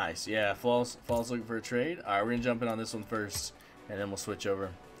 Nice, yeah, Fall's looking for a trade. Alright, we're gonna jump in on this one first, and then we'll switch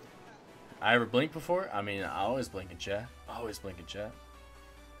over. I ever blinked before? I mean, I always blink in chat. Always blink in chat.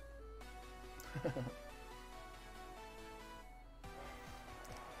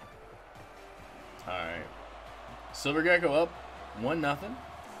 Alright. Silver Gecko up 1-0.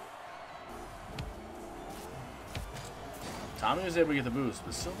 Tommy was able to get the boost,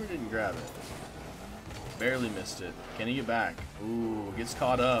 but Silver didn't grab it. Barely missed it. Can he get back? Ooh, gets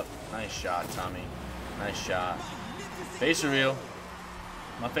caught up. Nice shot, Tommy. Nice shot. Face reveal.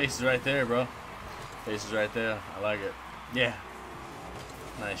 My face is right there, bro. Face is right there. I like it. Yeah.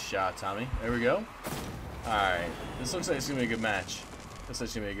 Nice shot, Tommy. There we go. Alright. This looks like it's going to be a good match. This looks like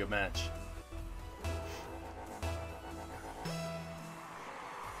it's going to be a good match.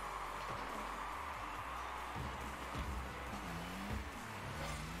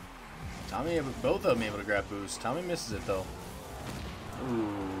 Tommy, both of them able to grab boost. Tommy misses it, though. Ooh.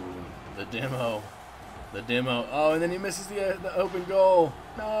 The demo. The demo. Oh, and then he misses the open goal.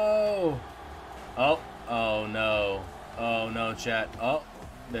 No. Oh. Oh, no. Oh, no, chat. Oh.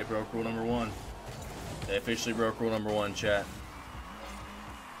 They broke rule number 1. They officially broke rule number 1, chat.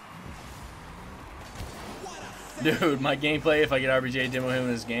 Dude, my gameplay, if I get RBJ demo him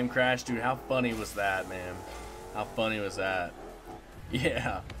and his game crash, dude, how funny was that, man? How funny was that?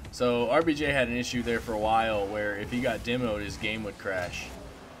 Yeah. So, RBJ had an issue there for a while where if he got demoed, his game would crash.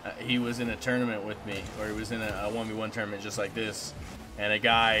 He was in a tournament with me, or he was in a 1v1 tournament just like this, and a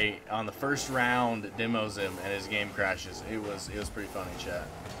guy on the first round demos him and his game crashes. It was pretty funny, chat.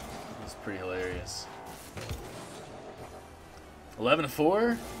 It was pretty hilarious.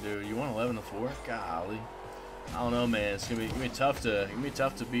 11-4, dude. You want 11-4? Golly, I don't know, man. It's gonna be tough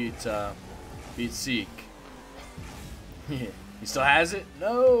to beat Seek. He still has it?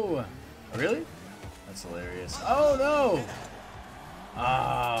 No. Really? That's hilarious. Oh no.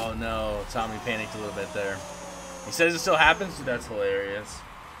 Oh no, Tommy panicked a little bit there. He says it still happens? Dude, that's hilarious.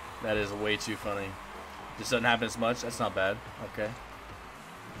 That is way too funny. Just doesn't happen as much? That's not bad. Okay.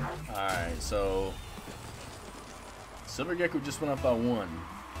 Alright, so Silver Gecko just went up by 1.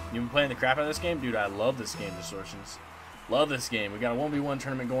 You been playing the crap out of this game? Dude, I love this game, Distortions. Love this game. We got a 1v1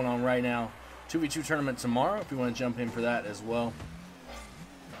 tournament going on right now. 2v2 tournament tomorrow if you want to jump in for that as well.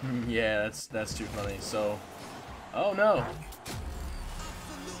 Yeah, that's too funny. So, oh no.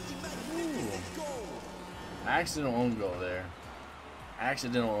 Ooh. Accidental own goal there.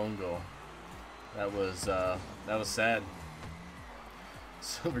 Accidental own goal. That was sad.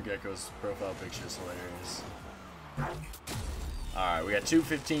 Silver Gecko's profile picture is hilarious. Alright, we got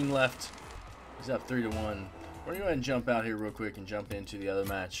 2:15 left. He's up 3-1. We're gonna go ahead and jump out here real quick and jump into the other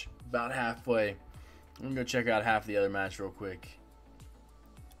match. About halfway. I'm gonna go check out half the other match real quick.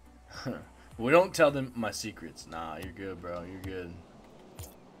 We don't tell them my secrets. Nah, you're good, bro. You're good.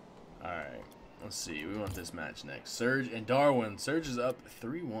 Alright. Let's see. We want this match next. Surge and Darwin. Surge is up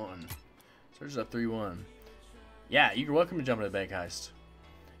 3-1. Surge is up 3-1. Yeah, you're welcome to jump into the bank heist.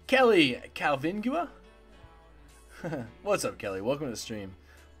 Kelly Calvingua? What's up, Kelly? Welcome to the stream.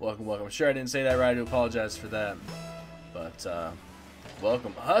 Welcome, welcome. I'm sure I didn't say that right. I do apologize for that. But,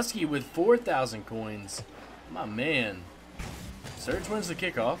 welcome. Husky with 4,000 coins. My man. Surge wins the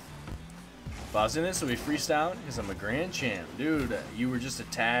kickoff. If I was in this, it would be freestyle because I'm a grand champ. Dude, you were just a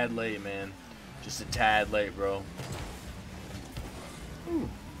tad late, man. Just a tad late, bro. Ooh.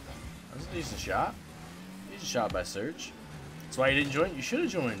 That was a decent shot. Decent shot by Surge. That's why you didn't join. You should have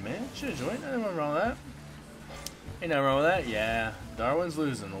joined, man. Should have joined. Ain't nothing wrong with that. Ain't nothing wrong with that. Yeah. Darwin's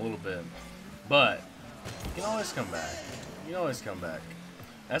losing a little bit. But you can always come back. You can always come back.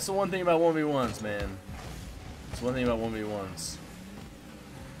 That's the one thing about 1v1s, man. That's one thing about 1v1s.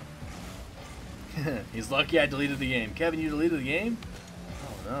 He's lucky I deleted the game. Kevin, you deleted the game?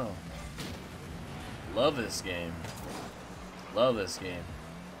 Oh, no. Love this game. Love this game.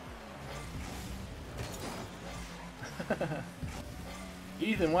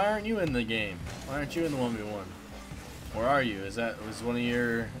 Ethan, why aren't you in the game? Why aren't you in the 1v1? Where are you? Was one of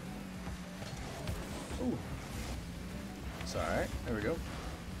your... Ooh. It's alright. There we go.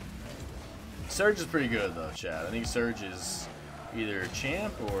 Surge is pretty good, though, Chad. I think Surge is either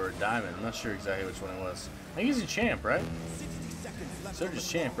champ or diamond. I'm not sure exactly which one it was. I think he's a champ, right? Surge is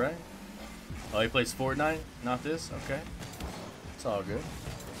champ, right? Oh, he plays Fortnite? Not this? Okay. It's all good.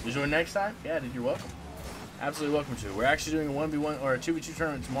 You join next time? Yeah, dude, you're welcome. Absolutely welcome to. We're actually doing a 1v1 or a 2v2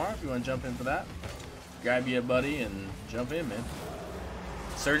 tournament tomorrow if you want to jump in for that. Grab you a buddy and jump in, man.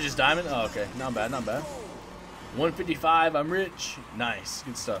 Surge's diamond? Oh, okay. Not bad, not bad. 155, I'm rich. Nice.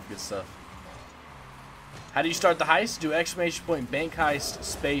 Good stuff, good stuff. How do you start the heist? Do exclamation point bank heist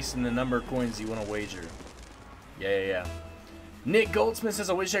space and the number of coins you want to wager. Yeah. Nick Goldsmith says,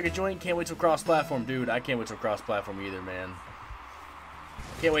 I wish I could join. Can't wait till cross-platform. Dude, I can't wait till cross-platform either, man.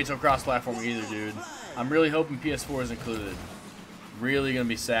 Can't wait till cross-platform either, dude. I'm really hoping PS4 is included. Really gonna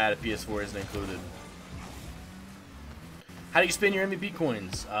be sad if PS4 isn't included. How do you spin your MVP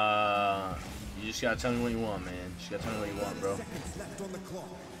coins? You just gotta tell me what you want, man. Just gotta tell me what you want, bro.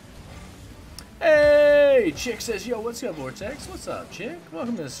 Hey, Chick says, yo, what's up, Vortex? What's up, Chick?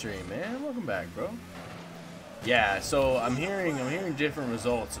 Welcome to the stream, man. Welcome back, bro. Yeah, so I'm hearing different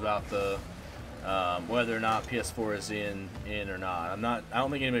results about the whether or not PS4 is in or not. I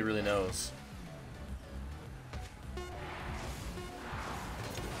don't think anybody really knows.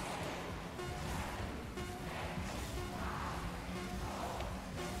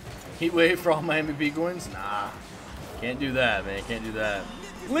 Heat wave for all my MVP coins? Nah, can't do that, man. Can't do that.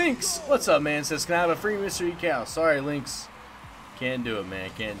 Lynx, what's up, man? Says, can I have a free mystery cow? Sorry, Lynx. Can't do it, man.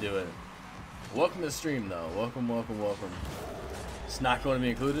 Can't do it. Welcome to the stream, though. Welcome, welcome, welcome. It's not going to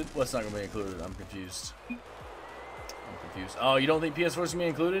be included? What's not going to be included? I'm confused. Oh, you don't think PS4 is going to be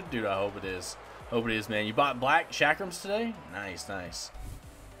included? Dude, I hope it is. Hope it is, man. You bought black chakrams today? Nice, nice.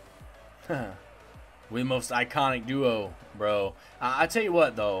 We're the most iconic duo, bro. I tell you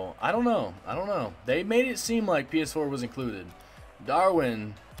what, though. I don't know. They made it seem like PS4 was included.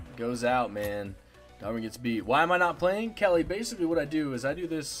 Darwin goes out, man. Darwin gets beat. Why am I not playing? Kelly, basically what I do is I do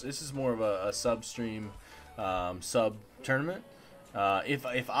this. This is more of a sub-stream, sub-tournament.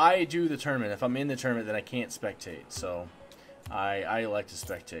 If I do the tournament, if I'm in the tournament, then I can't spectate. So I like to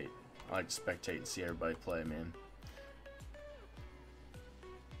spectate. I like to spectate and see everybody play, man.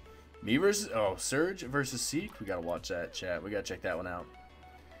 Me versus, oh, Surge versus Seek. We gotta watch that, chat. We gotta check that one out.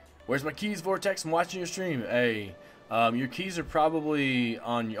 Where's my keys, Vortex? I'm watching your stream. Hey, your keys are probably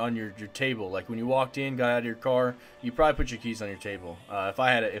on your table. Like when you walked in, got out of your car, you probably put your keys on your table. If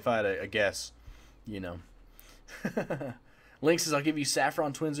I had a guess, you know. Link says, I'll give you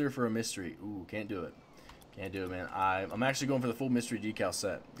Saffron Twinser for a mystery. Ooh, can't do it. Can't do it, man. I'm actually going for the full mystery decal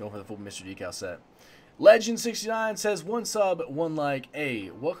set. Going for the full mystery decal set. Legend69 says, 1 sub, 1 like. Hey,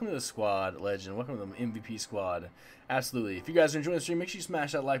 welcome to the squad, Legend. Welcome to the MVP squad. Absolutely. If you guys are enjoying the stream, make sure you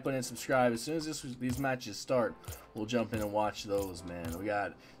smash that like button and subscribe. As soon as these matches start, we'll jump in and watch those, man. We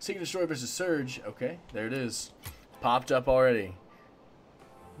got Seek and Destroy versus Surge. Okay, there it is. Popped up already.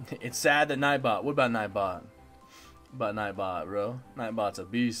 It's sad that Nightbot. What about Nightbot? What about Nightbot, bro? Nightbot's a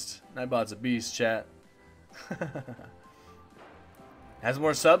beast. Nightbot's a beast, chat. Has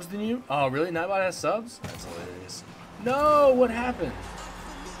more subs than you? Oh, really? Nightbot has subs? That's hilarious. No, what happened?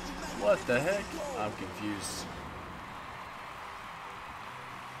 What the heck? I'm confused.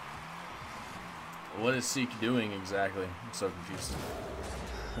 What is Seek doing exactly? I'm so confused.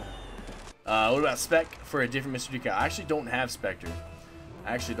 What about Spec for a different Mr. Decal? I actually don't have Spectre.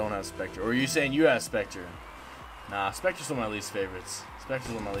 Or are you saying you have Spectre? Nah, Spectre's one of my least favorites.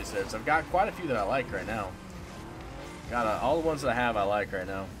 I've got quite a few that I like right now. All the ones that I have I like right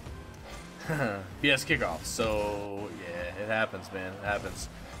now. PS kickoff. So, yeah, it happens, man. It happens.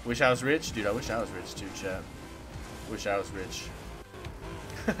 Wish I was rich? Dude, I wish I was rich too, chat. Wish I was rich.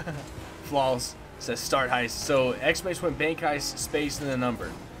 Flaws says start heist. So, exclamation point bank heist, space, and the number.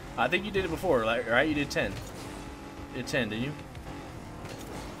 I think you did it before, right? You did 10. You did 10, didn't you?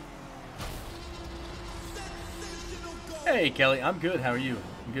 Hey, Kelly. I'm good. How are you?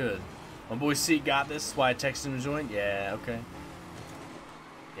 I'm good. My boy C got this. That's why I texted him to join. Yeah, okay.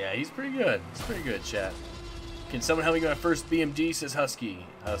 Yeah, he's pretty good. He's pretty good, chat. Can someone help me get my first BMD? Says Husky.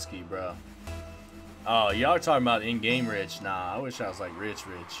 Husky, bro. Oh, y'all are talking about in-game rich. Nah, I wish I was like rich.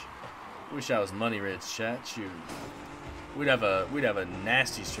 Wish I was money rich, chat. Shoot. We'd have a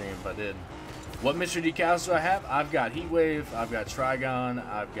nasty stream if I did. What mystery decals do I have? I've got Heatwave, I've got Trigon,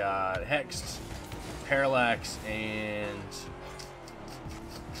 I've got Hexed, Parallax, and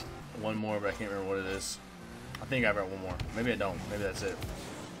one more, but I can't remember what it is. I think I've got one more. Maybe I don't. Maybe that's it.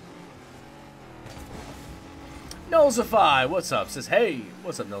 Nulzify, what's up? Says, hey,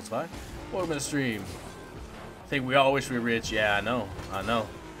 what's up, Nulzify? Welcome to the stream. I think we all wish we were rich. Yeah, I know.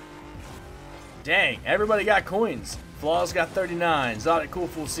 Dang, everybody got coins. Flaws got 39. Zodic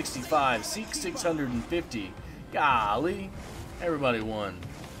Coolfool 65. Seek 650. Golly, everybody won.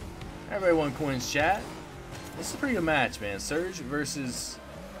 Everybody won coins, chat. This is a pretty good match, man. Surge versus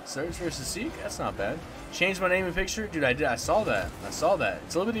Seek. That's not bad. Changed my name and picture? Dude, I did. I saw that. I saw that.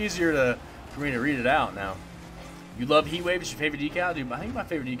 It's a little bit easier for me to read it out now. You love Heat Wave? It's your favorite decal? Dude, I think my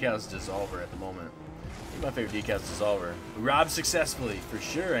favorite decal is Dissolver at the moment. I think my favorite decal is Dissolver. We robbed successfully, for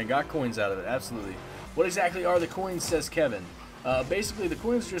sure, and got coins out of it. Absolutely. What exactly are the coins, says Kevin? Basically, the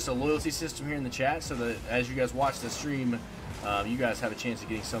coins are just a loyalty system here in the chat, so that as you guys watch the stream, you guys have a chance of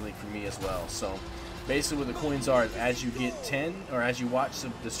getting something from me as well. So, basically what the coins are, as you get 10, or as you watch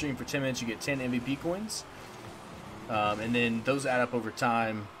the stream for 10 minutes, you get 10 MVP coins. And then those add up over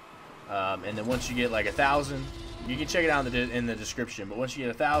time. And then once you get like 1,000, you can check it out in the description. But once you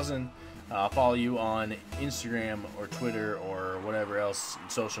get 1,000, I'll follow you on Instagram or Twitter or whatever else,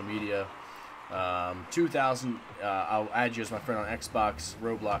 social media. 2,000, I'll add you as my friend on Xbox,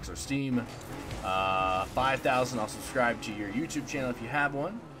 Roblox, or Steam. 5,000, I'll subscribe to your YouTube channel if you have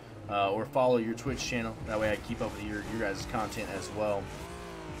one, or follow your Twitch channel. That way I keep up with your guys' content as well.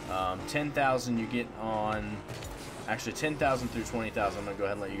 10,000 you get on, actually 10,000 through 20,000. I'm gonna go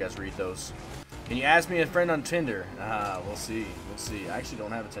ahead and let you guys read those. Can you ask me a friend on Tinder? We'll see. We'll see. I actually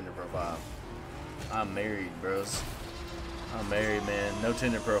don't have a Tinder profile. I'm married, bros. I'm married, man. No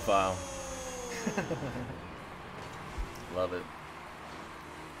Tinder profile. Love it.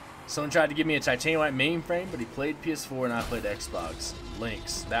 Someone tried to give me a titanium white mainframe, but he played PS4 and I played Xbox.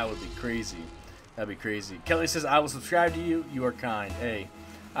 Links. That would be crazy. That'd be crazy. Kelly says, I will subscribe to you. You are kind. Hey,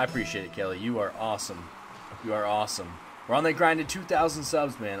 I appreciate it, Kelly. You are awesome. You are awesome. We're on that grind to 2,000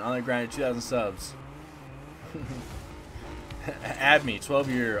 subs, man. On that grind to 2,000 subs. Add me,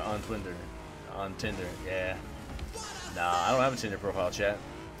 12-year on Twitter. On Tinder, yeah. Nah, I don't have a Tinder profile, chat.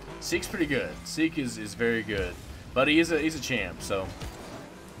 Seek's pretty good. Seek is very good. But he's a champ, so.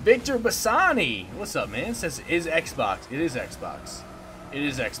 Victor Bassani! What's up, man? It says, is Xbox. It is Xbox. It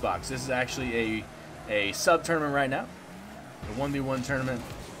is Xbox. This is actually a sub-tournament right now. A 1v1 tournament.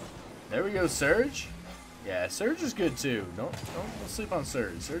 There we go, Surge. Yeah, Surge is good too. Don't sleep on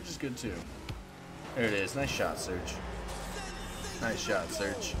Surge. Surge is good too. There it is. Nice shot, Surge. Nice shot,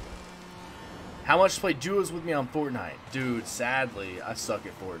 Surge. How much to play duos with me on Fortnite? Dude, sadly, I suck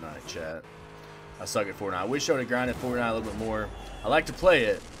at Fortnite, chat. I suck at Fortnite. I wish I would have grinded Fortnite a little bit more. I like to play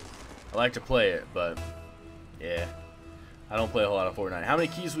it. I like to play it, but yeah. I don't play a whole lot of Fortnite. How many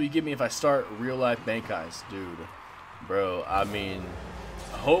keys will you give me if I start real life bank heist? Dude, bro, I mean,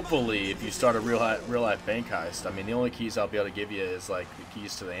 hopefully if you start a real life bank heist, I mean, the only keys I'll be able to give you is like the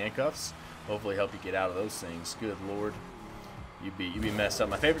keys to the handcuffs. Hopefully help you get out of those things. Good lord. You'd be messed up.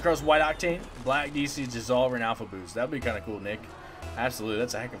 My favorite car is White Octane, Black DC, Dissolver, and Alpha Boost. That'd be kind of cool, Nick. Absolutely,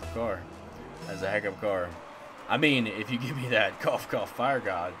 that's a heck of a car. That's a heck of a car. I mean, if you give me that cough Fire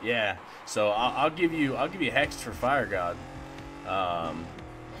God, yeah. So I'll give you Hexed for Fire God,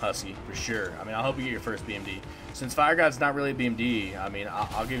 Husky for sure. I mean, I'll help you get your first BMD. Since Fire God's not really a BMD, I mean,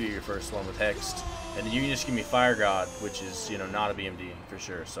 I'll give you your first one with Hexed, and then you can just give me Fire God, which is, you know, not a BMD for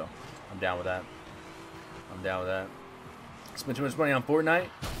sure. So I'm down with that. I'm down with that. Spent too much money on Fortnite,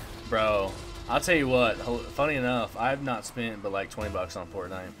 bro. I'll tell you what. Funny enough, I've not spent but like 20 bucks on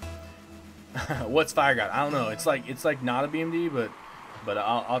Fortnite. What's Fire God? I don't know. It's like not a BMD, but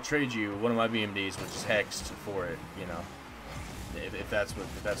I'll trade you one of my BMDs, which is Hexed, for it. You know, if that's what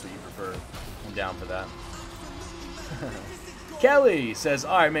you prefer, I'm down for that. Kelly says,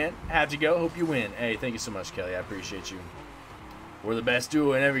 "All right, man. Have to go. Hope you win." Hey, thank you so much, Kelly. I appreciate you. We're the best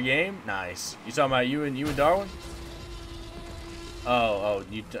duo in every game. Nice. You talking about you and Darwin? Oh,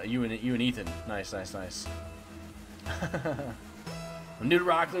 you and Ethan. Nice. I'm new to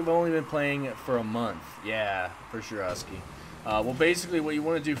Rocket League. I've only been playing for a month. Yeah, for sure, Husky. Well, basically, what you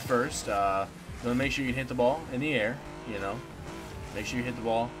want to do first, you want to make sure you hit the ball in the air. You know, make sure you hit the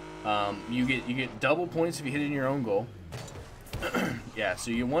ball. You get double points if you hit it in your own goal. Yeah,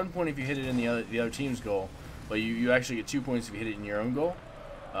 so you get 1 point if you hit it in the other team's goal, but you actually get 2 points if you hit it in your own goal.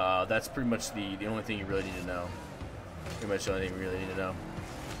 That's pretty much the only thing you really need to know. Pretty much the only thing we really need to know.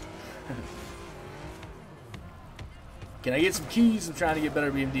 Can I get some keys? I'm trying to get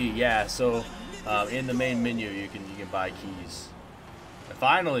better BMD. Yeah, so in the main menu you can buy keys. And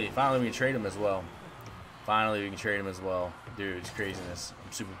finally we can trade them as well. Finally we can trade them as well. Dude, it's craziness.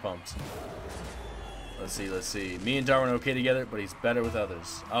 I'm super pumped. Let's see. Me and Darwin are okay together, but he's better with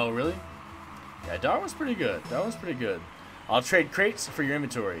others. Oh, really? Yeah, Darwin's pretty good. I'll trade crates for your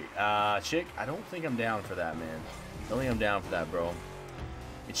inventory. Chick, I don't think I'm down for that, man. I don't think I'm down for that, bro.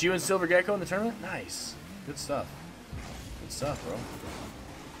 It's you and Silver Gecko in the tournament? Nice. Good stuff. Good stuff, bro.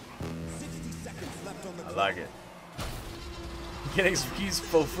 60 seconds left on the I like it. Getting some keys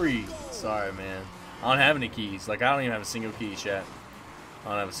for free. Sorry, man. I don't have any keys. Like, I don't even have a single key, chat. I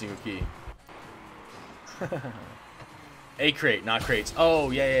don't have a single key. A crate, not crates.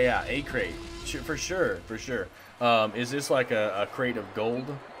 Oh, yeah. A crate. For sure, for sure. Is this like a crate of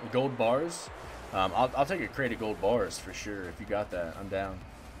gold bars? I'll take a crate of gold bars for sure. If you got that, I'm down.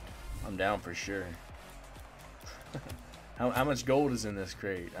 I'm down for sure. How much gold is in this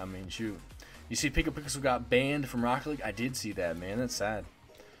crate? I mean, shoot. You see Pickle Pixel got banned from Rocket League? I did see that, man. That's sad.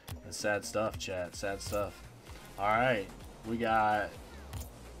 That's sad stuff, chat. Sad stuff. Alright. We got...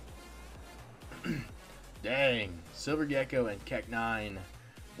 Dang. Silver Gecko and Keck9.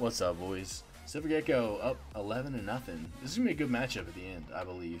 What's up, boys? Silver Gecko up 11-0. This is going to be a good matchup at the end, I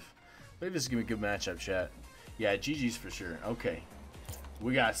believe. I believe this is going to be a good matchup, chat. Yeah, GG's for sure. Okay.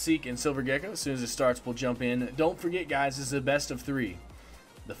 We got Seek and Silver Gecko. As soon as it starts, we'll jump in. Don't forget, guys, this is a best of 3.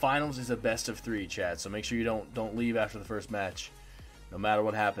 The finals is a best of 3, chat. So make sure you don't leave after the first match. No matter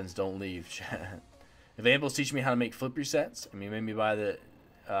what happens, don't leave, chat. If Amble's teaching me how to make flip resets, I mean, made me buy the,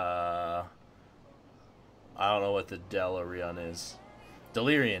 I don't know what the Delirion is.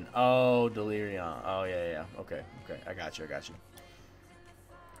 Delirion. Oh, Delirion. Oh, yeah. Okay. I got you.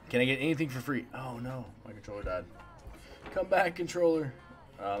 Can I get anything for free? Oh, no. My controller died. Come back, controller.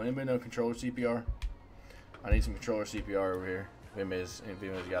 Anybody know controller CPR? I need some controller CPR over here. If anybody's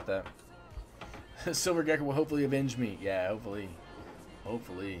got that. Silver Gecko will hopefully avenge me. Yeah, hopefully.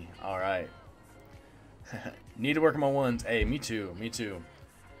 Alright. Need to work on my ones. Hey, me too,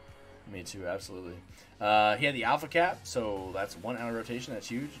 absolutely. He had the alpha cap, so that's 1 out of rotation. That's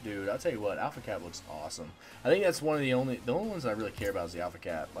huge. Dude, I'll tell you what, alpha cap looks awesome. I think that's one of the only ones I really care about is the alpha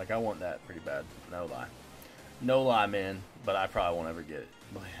cap. Like, I want that pretty bad. No lie, man. But I probably won't ever get it.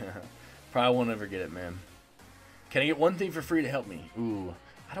 Man. Can I get one thing for free to help me? Ooh,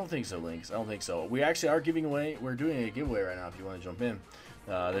 I don't think so, Lynx. I don't think so. We actually are giving away. We're doing a giveaway right now. If you want to jump in,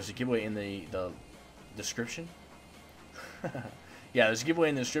 there's a giveaway in the description. Yeah, there's a giveaway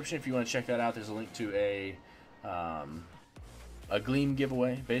in the description. If you want to check that out, there's a link to a Gleam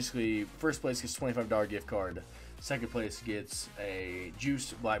giveaway. Basically, first place gets $25 gift card. Second place gets a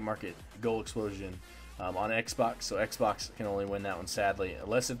Juice Black Market Gold Explosion on Xbox. So Xbox can only win that one, sadly,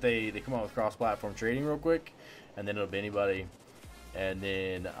 unless if they come out with cross-platform trading real quick, and then it'll be anybody. And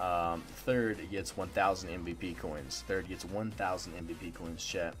then third gets 1,000 MVP coins. Third gets 1,000 MVP coins.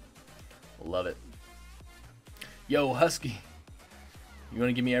 Chat, love it. Yo, Husky, you want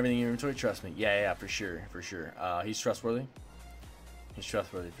to give me everything in your inventory? Trust me. Yeah, for sure. He's trustworthy. He's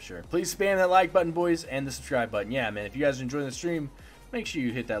trustworthy for sure. Please spam that like button, boys, and the subscribe button. Yeah, man, if you guys are enjoying the stream, make sure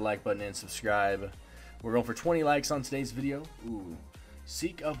you hit that like button and subscribe. We're going for 20 likes on today's video. Ooh,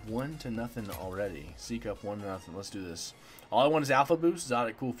 Seek up 1-0 already. Seek up 1-0. Let's do this. All I want is Alpha Boost. Is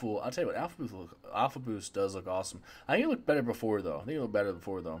a cool fool. I'll tell you what, Alpha Boost does look awesome. I think it looked better before, though.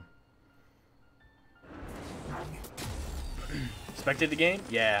 Spectate the game?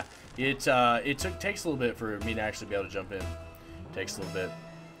 Yeah. It takes a little bit for me to actually be able to jump in. Takes a little bit.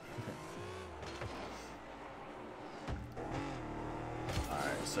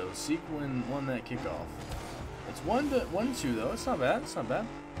 Alright, so Seek won that kickoff. It's 1-2 though. It's not bad.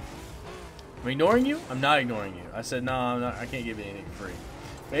 I'm ignoring you? I'm not ignoring you. I said no, I'm not, I can't give you anything for free.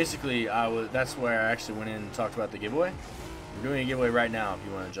 Basically, that's where I actually went in and talked about the giveaway. We're doing a giveaway right now if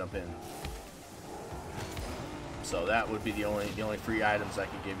you want to jump in. So that would be the only free items I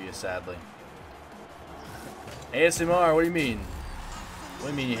could give you, sadly. ASMR, what do you mean? What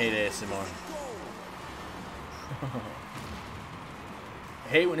do you mean you hate ASMR?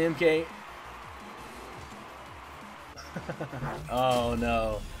 Hate when MK... Oh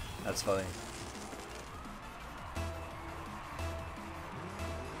no, that's funny.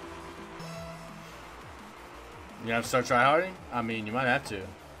 You have to start tryharding? I mean, you might have to.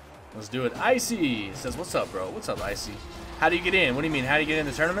 Let's do it. Icy says, "What's up, bro? What's up, Icy? How do you get in? What do you mean? How do you get in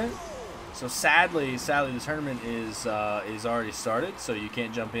the tournament?" So sadly, the tournament is already started, so you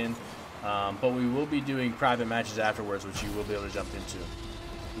can't jump in. But we will be doing private matches afterwards, which you will be able to jump into.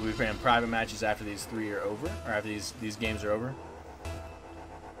 We'll be playing private matches after these 3 are over, or after these games are over.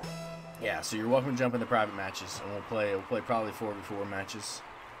 Yeah, so you're welcome to jump in the private matches, and we'll play probably 4v4 matches.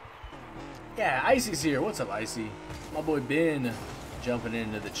 Yeah, Icy's here. What's up, Icy? My boy Ben jumping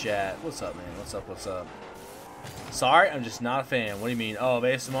into the chat. What's up, man? What's up? Sorry, I'm just not a fan. What do you mean? Oh, of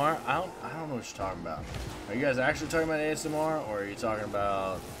ASMR? I don't know what you're talking about. Are you guys actually talking about ASMR, or are you talking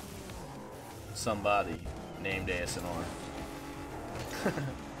about somebody named ASMR?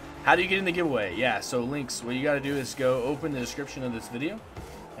 How do you get in the giveaway? Yeah, so links, what you got to do is go open the description of this video,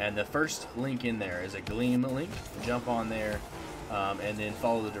 and the first link in there is a Gleam link. Jump on there, and then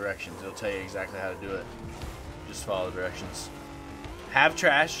follow the directions. It'll tell you exactly how to do it. Just follow the directions. Have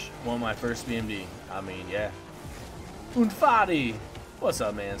trash, won my first BMD. I mean, yeah. Unfadi, what's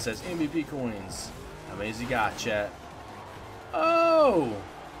up, man? It says MVP coins. Amazing guy, chat. Oh,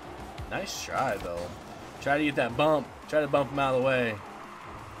 Nice try, though. Try to get that bump. Try to bump him out of the way.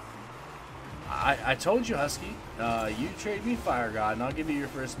 I told you, Husky. You trade me Fire God, and I'll give you your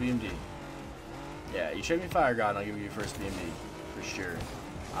first BMD. Yeah, you trade me Fire God, and I'll give you your first BMD. For sure.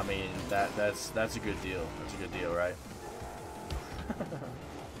 I mean, that's a good deal. That's a good deal, right?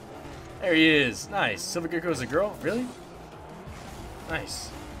 There he is. Nice. Silver Gecko is a girl? Really? Nice.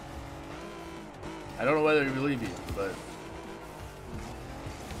 I don't know whether to believe you, but...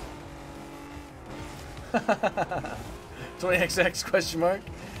 20XX question mark?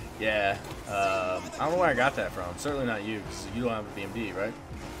 Yeah. I don't know where I got that from. Certainly not you, because you don't have a BMD, right?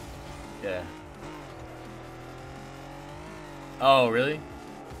 Yeah. Oh, really?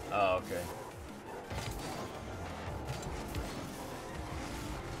 Oh, okay.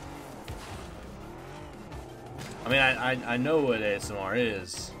 I mean, I know what ASMR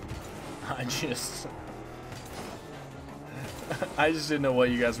is. I just didn't know what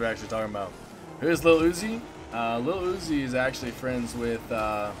you guys were actually talking about. Who's Lil Uzi? Lil Uzi is actually friends with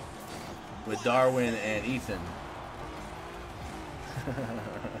Darwin and Ethan.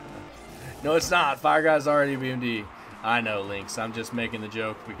 No, it's not. Fire God's already BMD. I know, Lynx. I'm just making the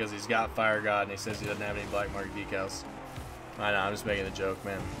joke because he's got Fire God and he says he doesn't have any black market decals. I know. I'm just making the joke,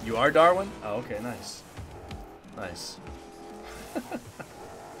 man. You are Darwin? Oh, okay, nice. Nice.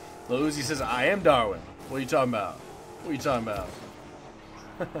 Lil Uzi says, I am Darwin. What are you talking about? What are you talking about?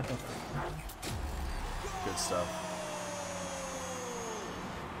 Good stuff.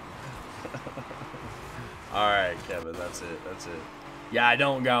 Alright, Kevin, that's it. That's it. Yeah, I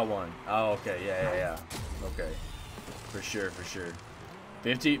don't got one. Oh, okay. Yeah. Okay. For sure, for sure.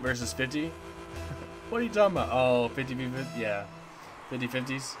 50 versus 50? What are you talking about? Oh, 50 v 50? Yeah.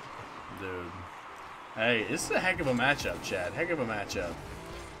 50-50s? Dude. Hey, this is a heck of a matchup, Chad. Heck of a matchup.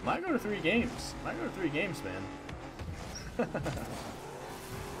 Might go to 3 games. Might go to 3 games, man.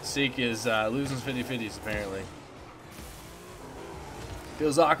 Seek is losing 50-50s, apparently.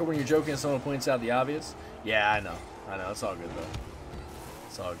 Feels awkward when you're joking and someone points out the obvious. Yeah, I know. I know. It's all good, though.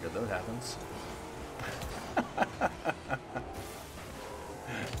 It's all good, though. It happens.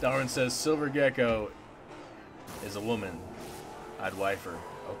 Darwin says, Silver Gecko is a woman. I'd wife her.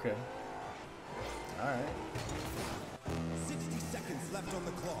 Okay. Alright. 60 seconds left on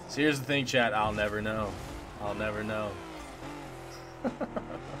the clock. So here's the thing, chat. I'll never know. I'll never know.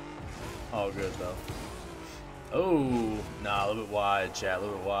 All good, though. Oh, nah, a little bit wide, chat. A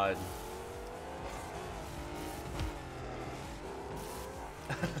little bit wide.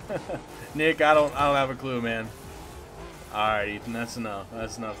 Nick, I don't have a clue, man. Alright, Ethan, that's enough.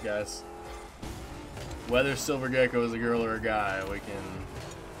 That's enough, guys. Whether Silver Gecko is a girl or a guy, we can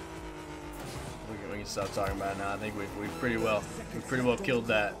stop talking about it now. I think we've pretty well killed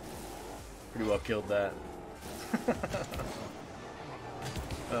that. Pretty well killed that.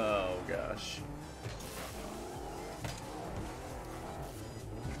 Oh gosh.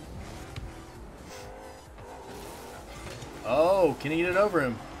 Oh, can he get it over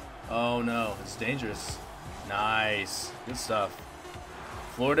him? Oh no, it's dangerous. Nice, good stuff.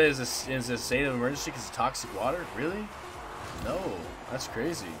 Florida is a state of emergency because of toxic water? Really? No, that's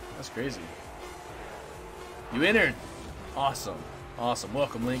crazy. That's crazy. You entered. Awesome. Awesome.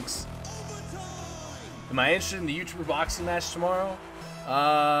 Welcome, Lynx. Am I interested in the YouTuber boxing match tomorrow?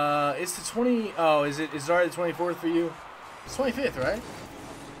 It's the 20. Oh, is it already the 24th for you? It's 25th, right?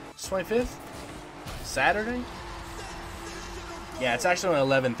 It's 25th? Saturday? Yeah, it's actually on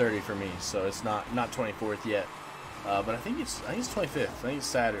 11:30 for me, so it's not 24th yet. But I think it's 25th. I think it's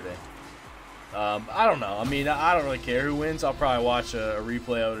Saturday. I don't know. I mean, I don't really care who wins. I'll probably watch a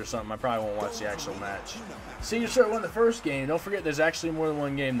replay of it or something. I probably won't watch the actual match. Senior Shirt won the first game. Don't forget, there's actually more than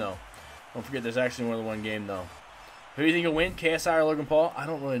one game, though. Don't forget, there's actually more than one game, though. Who do you think will win, KSI or Logan Paul? I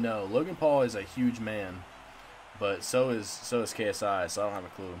don't really know. Logan Paul is a huge man, but so is KSI, so I don't have a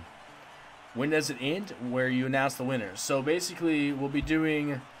clue. When does it end? Where you announce the winner. So basically, we'll be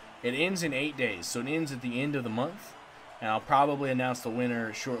doing. It ends in 8 days, so it ends at the end of the month. And I'll probably announce the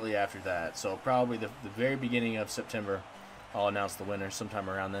winner shortly after that. So probably the very beginning of September, I'll announce the winner sometime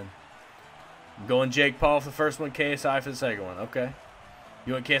around then. I'm going Jake Paul for the first one, KSI for the second one. Okay.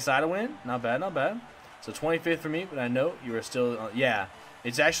 You want KSI to win? Not bad, not bad. So 25th for me, but I know you are still... yeah,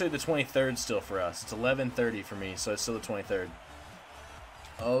 it's actually the 23rd still for us. It's 11:30 for me, so it's still the 23rd.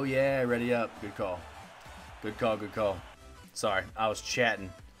 Oh, yeah, ready up. Good call. Good call, good call. Sorry, I was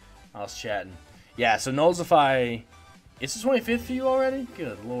chatting. Yeah, so Nullsify... It's the 25th for you already?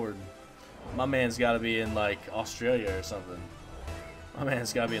 Good lord. My man's got to be in, like, Australia or something.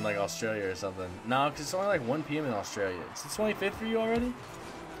 No, because it's only like 1 p.m. in Australia. It's the 25th for you already?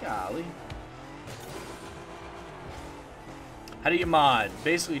 Golly. How do you mod?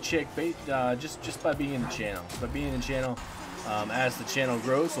 Basically, just by being in the channel. By being in the channel, as the channel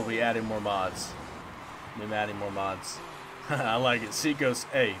grows, we'll be adding more mods. We'll be adding more mods. I like it. See, goes,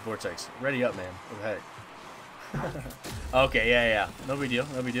 hey, Vortex, ready up, man. What the heck? Okay, yeah. No big deal.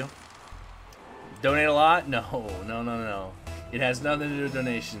 No big deal. Donate a lot? No. It has nothing to do with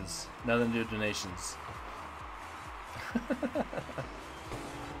donations. Nothing to do with donations.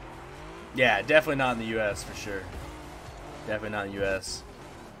 Yeah, definitely not in the U.S. for sure. Definitely not in the U.S.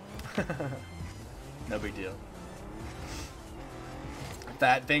 No big deal.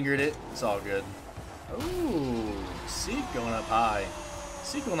 Fat fingered it. It's all good. Ooh, Seek going up high.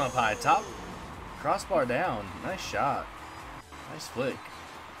 Seek going up high. Top crossbar down. Nice shot. Nice flick.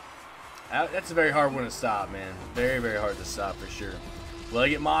 That's a very hard one to stop, man. Very, very hard to stop for sure. Will I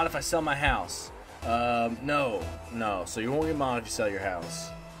get mod if I sell my house? No. So you won't get mod if you sell your house.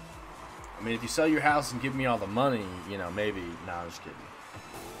 I mean, if you sell your house and give me all the money, you know, maybe. No, I'm just kidding.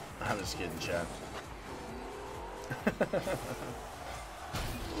 I'm just kidding, chat.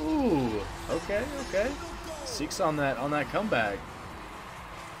 Ooh, okay. Seek's on that comeback.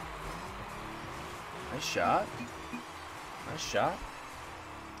 Nice shot.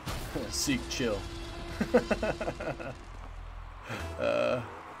 Seek, chill.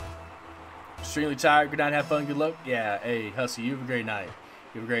 Extremely tired. Good night. Have fun. Good luck. Yeah. Hey, Hussy, you have a great night.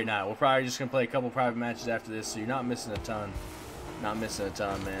 We're probably just gonna play a couple private matches after this, so you're not missing a ton. Not missing a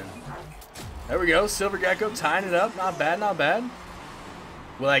ton, man. There we go. Silver Gecko tying it up. Not bad.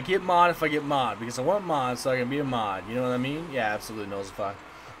 Will I get mod if I get mod? Because I want mod so I can be a mod. You know what I mean? Yeah, absolutely. Nosify.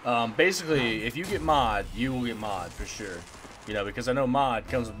 Basically, if you get mod, you will get mod for sure. You know, because I know mod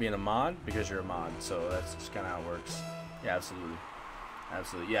comes with being a mod because you're a mod. So that's just kind of how it works. Yeah, absolutely.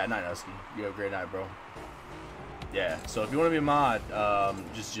 Yeah, night, Husky. You have a great night, bro. Yeah. So if you want to be a mod,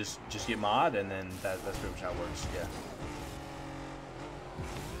 just get mod, and then that's pretty much how it works. Yeah.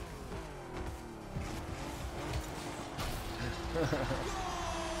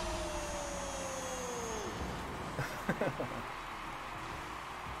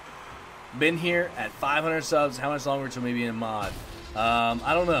 Been here at 500 subs. How much longer till maybe in a mod?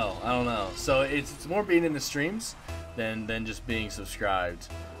 I don't know. So it's more being in the streams than just being subscribed.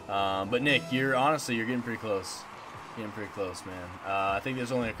 But Nick, you're getting pretty close. Man. I think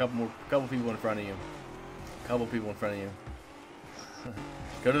there's only a couple people in front of you.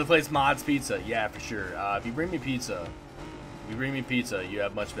 Go to the place Mods Pizza. Yeah, for sure. If you bring me pizza, you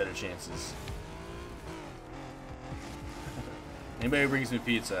have much better chances. Anybody who brings me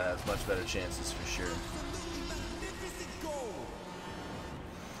pizza has much better chances for sure.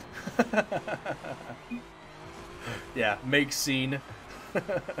 Yeah, make scene.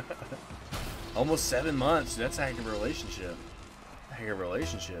 Almost 7 months. That's a heck of a relationship.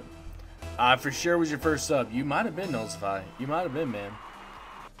 For sure was your first sub. You might have been, Nosify. You might have been, man.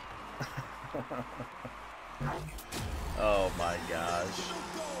 Oh my gosh.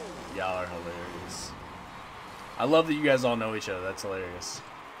 Y'all are hilarious. I love that you guys all know each other. That's hilarious.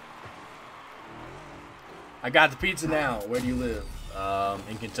 I got the pizza now. Where do you live?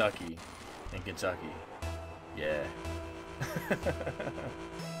 In Kentucky. Yeah.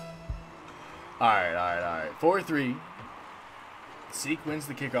 Alright. 4-3. Seek wins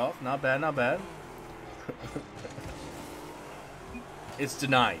the kickoff. Not bad. It's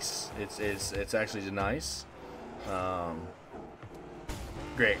Denice. It's actually Denice.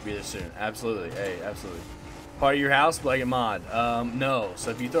 Great, be there soon. Absolutely. Hey, absolutely. Party at your house, will I get mod? No.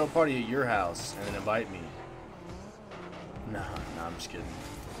 So if you throw a party at your house and then invite me. No, I'm just kidding.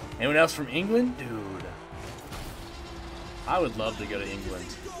 Anyone else from England? Dude. I would love to go to England.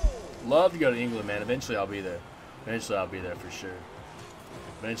 Love to go to England, man. Eventually I'll be there. For sure.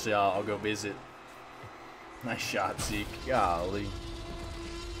 Eventually I'll go visit. Nice shot, Zeke. Golly.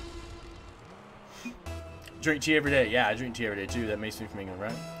 Drink tea every day. Yeah, I drink tea every day too. That makes me from England,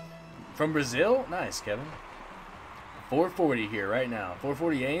 right? From Brazil? Nice, Kevin. 4:40 here right now.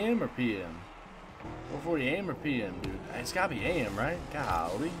 4:40 a.m. or p.m.? 4:40 a.m. or p.m., dude? It's gotta be a.m., right?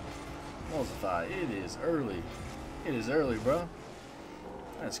 Golly. Multiply. It is early. It is early, bro.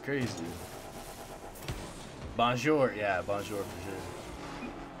 That's crazy. Bonjour. Yeah, bonjour for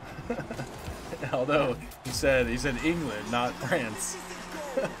sure. Although he said England, not France.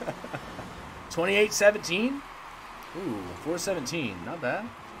 28-17. Ooh, 4-17. Not bad.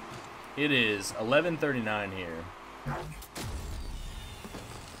 It is 11:39 here.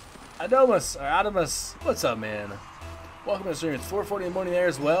 Adamus, what's up, man? Welcome to the stream. It's 4:40 in the morning there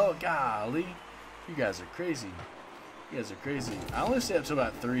as well. Golly, you guys are crazy. I only stay up to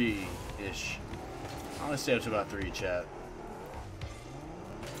about 3-ish. Chat.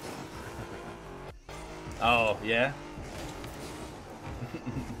 Oh, yeah?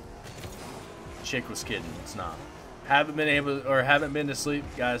 chick was kidding. It's not. Haven't been to sleep.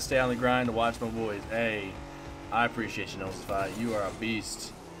 Gotta stay on the grind to watch my boys. Hey, I appreciate you, Nosify. You are a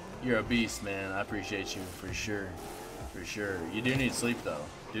beast. You're a beast, man. I appreciate you for sure. For sure. You do need sleep though.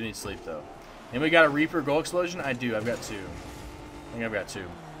 And we got a Reaper Gold Explosion? I do. I've got 2. I think I've got 2.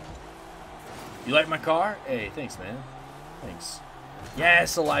 You like my car? Hey, thanks, man. Thanks.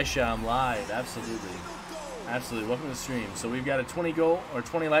 Yes, Elisha, I'm live. Absolutely. Absolutely. Welcome to the stream. So we've got a 20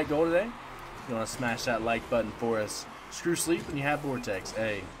 like goal today. If you want to smash that like button for us. Screw sleep when you have Vortex.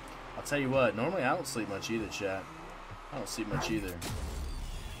 Hey, I'll tell you what. Normally I don't sleep much either, chat. I don't sleep much either.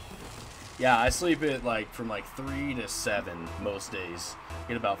 Yeah, I sleep at from 3 to 7 most days.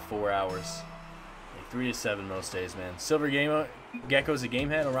 Get about 4 hours. 3 to 7 most days, man. Silver Gecko's a game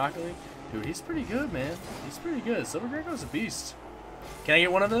head on Rocket League. Dude, he's pretty good, man. He's pretty good. Silver Gecko's a beast. Can I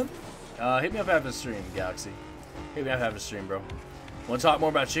get one of them? Hit me up after the stream, Galaxy. Hit me up after the stream, bro. Want to talk more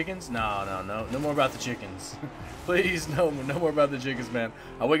about chickens? No more about the chickens. Please, no more about the chickens, man.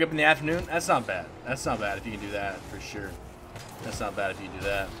 I wake up in the afternoon. That's not bad. That's not bad if you can do that, for sure. That's not bad if you can do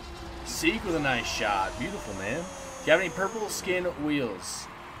that. Seek with a nice shot. Beautiful, man. Do you have any purple skin wheels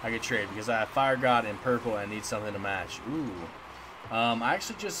I could trade? Because I have Fire God in purple and I need something to match. Ooh. I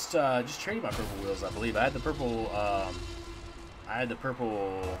actually just traded my purple wheels, I believe. I had the purple,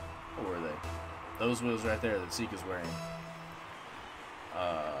 what were they? Those wheels right there that Seek is wearing.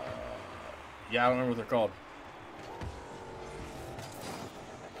 Yeah, I don't remember what they're called.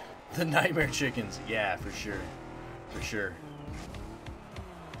 The Nightmare Chickens. Yeah, for sure. For sure.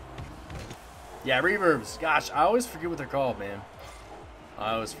 Yeah, reverbs. Gosh, I always forget what they're called, man.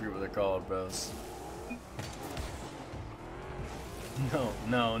 I always forget what they're called, bros.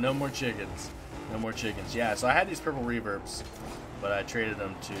 No more chickens. No more chickens. Yeah, so I had these purple reverbs, but I traded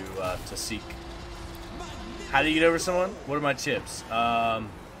them to Seek. How do you get over someone? What are my tips?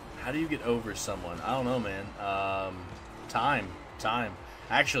 How do you get over someone? I don't know, man. Time.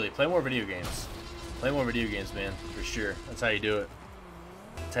 Actually, play more video games. Play more video games, man, for sure. That's how you do it.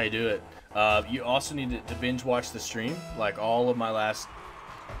 That's how you do it. You also need to binge watch the stream, like all of my last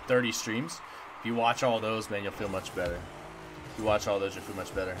 30 streams. If you watch all those, man, you'll feel much better. If you watch all those, you'll feel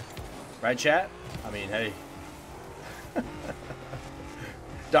much better. Right, chat? I mean, hey.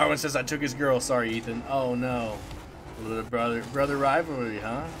 Darwin says I took his girl. Sorry, Ethan. Oh, no. A little brother rivalry,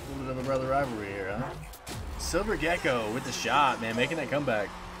 huh? A little bit of a brother rivalry here, huh? Silver Gecko with the shot, man. Making that comeback.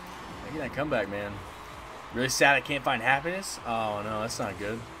 Making that comeback, man. Really sad I can't find happiness? Oh, no. That's not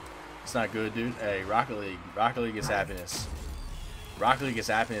good. It's not good, dude. Hey, Rocket League. Rocket League is happiness. Rocket League is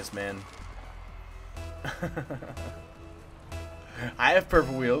happiness, man. I have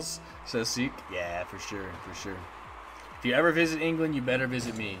purple wheels, says Seek. Yeah, for sure, for sure. If you ever visit England, you better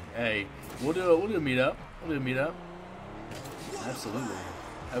visit me. Hey, we'll do a meetup. We'll do a meetup. Absolutely.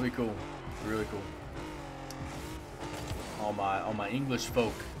 That'd be cool. Really cool. All my English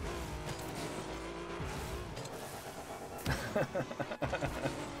folk.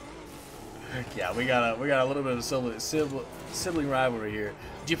 Yeah, we got a little bit of sibling rivalry here.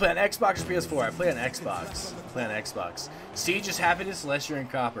 Do you play on Xbox or PS4? I play on Xbox. Siege is happiness unless you're in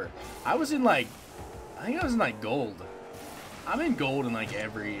copper. I think I was in gold. I'm in gold in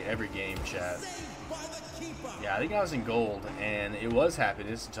every game, chat. Yeah, I think I was in gold, and it was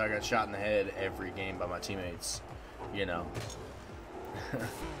happiness until I got shot in the head every game by my teammates. You know.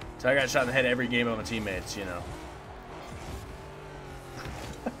 So I got shot in the head every game by my teammates. You know.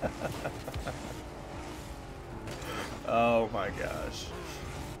 Oh my gosh.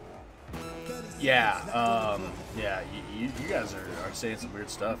 Yeah, yeah, you guys are saying some weird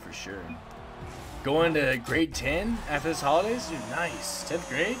stuff for sure. Going to grade 10 after this holidays? Dude, nice. 10th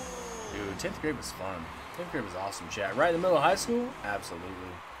grade? Dude, 10th grade was fun. 10th grade was awesome, chat. Right in the middle of high school? Absolutely.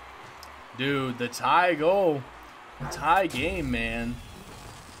 Dude, the tie goal. The tie game, man.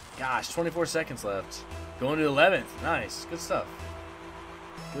 Gosh, 24 seconds left. Going to 11th. Nice. Good stuff.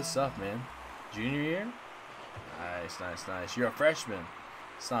 Good stuff, man. Junior year? Nice. You're a freshman.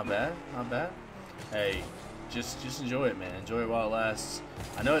 It's not bad. Not bad. Hey, just enjoy it, man. Enjoy it while it lasts.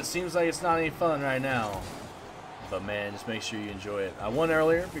 I know it seems like it's not any fun right now, but man, just make sure you enjoy it. I won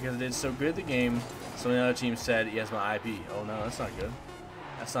earlier because I did so good at the game. Some of the other teams said he has my IP. Oh no, that's not good.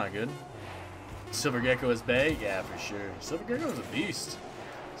 That's not good. Silver Gecko is bae? Yeah, for sure. Silver Gecko is a beast.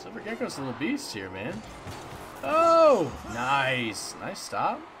 Silver Gecko's a little beast here, man. Oh, nice. Nice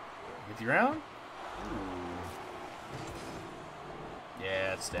stop. Get the ground. Ooh.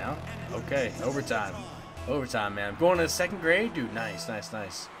 Yeah, it's down. Okay, overtime. Overtime, man. I'm going to the 2nd grade? Dude, nice.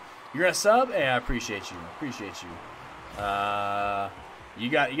 You're gonna sub? Hey, I appreciate you. You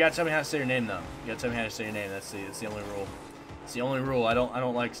gotta tell me how to say your name, though. You gotta tell me how to say your name. That's the only rule. It's the only rule. I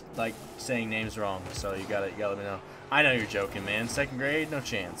don't like saying names wrong. So you gotta let me know. I know you're joking, man. Second grade, no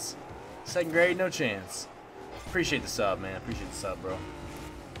chance. Second grade, no chance. Appreciate the sub, man. Appreciate the sub, bro.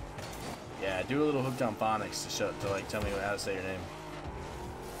 Yeah, do a little hooked on phonics to like tell me how to say your name.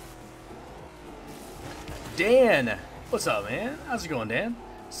 Dan, what's up, man? How's it going, Dan?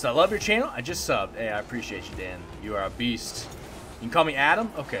 So I love your channel. I just subbed. Hey, I appreciate you, Dan. You are a beast. You can call me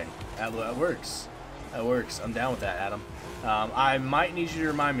Adam. Okay, that works. That works. I'm down with that, Adam. I might need you to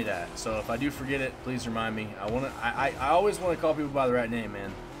remind me that. So if I do forget it, please remind me. I always want to call people by the right name,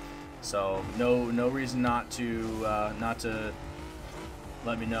 man. So no reason not to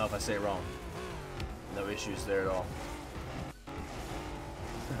let me know if I say it wrong. No issues there at all.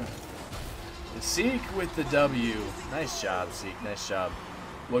 Seek with the W. Nice job, Seek. Nice job.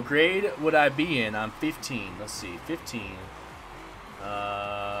 What grade would I be in? I'm 15. Let's see. 15.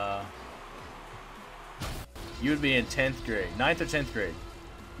 You would be in 10th grade. 9th or 10th grade.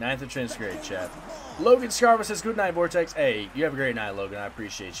 9th or 10th grade, chat. Logan Scarver says, good night, Vortex. Hey, you have a great night, Logan. I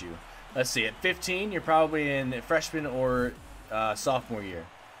appreciate you. Let's see. At 15, you're probably in freshman or sophomore year.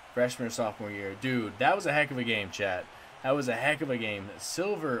 Freshman or sophomore year. Dude, that was a heck of a game, chat. That was a heck of a game.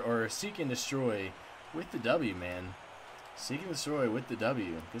 Silver or Seek and Destroy with the W, man. Seek and Destroy with the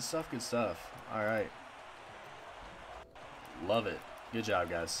W. Good stuff, good stuff. All right. Love it. Good job,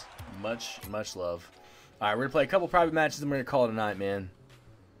 guys. Much love. All right, we're going to play a couple private matches and we're going to call it a night, man.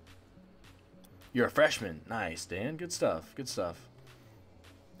 You're a freshman. Nice, Dan. Good stuff. Good stuff.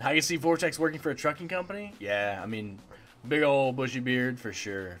 How you see Vortex working for a trucking company? Yeah, I mean, big old bushy beard for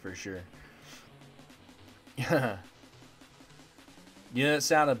sure, for sure. Yeah. You know that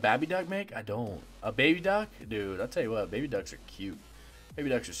sound a baby duck make? I don't. A baby duck? Dude, I'll tell you what, baby ducks are cute. Baby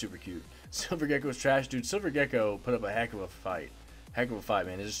ducks are super cute. Silver Gecko's trash. Dude, Silver Gecko put up a heck of a fight. Heck of a fight,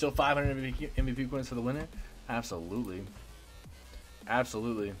 man. Is there still 500 MVP coins for the winner? Absolutely.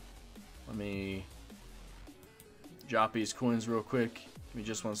 Absolutely. Let me drop these coins real quick. Give me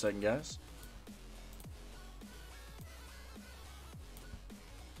just 1 second, guys.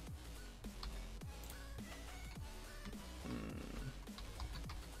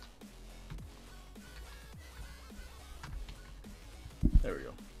 There we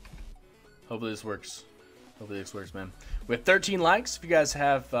go. Hopefully this works. Hopefully this works, man. We have 13 likes. If you guys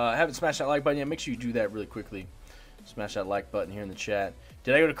haven't smashed that like button yet, make sure you do that really quickly. Smash that like button here in the chat.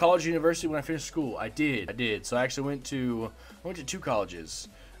 Did I go to college or university when I finished school? I did. I did. So I actually went to 2 colleges.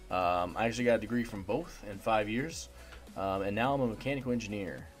 I actually got a degree from both in 5 years. And now I'm a mechanical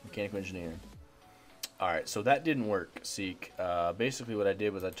engineer. All right, so that didn't work, Seek. Basically what I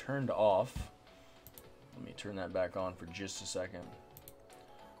did was I turned off. Let me turn that back on for just a second.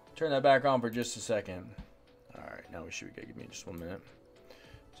 Turn that back on for just a second. All right, now we should give me just 1 minute.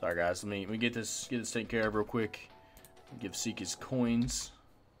 Sorry guys, let me get this taken care of real quick. Give Seek his coins.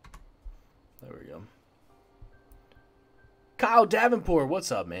 There we go. Kyle Davenport, what's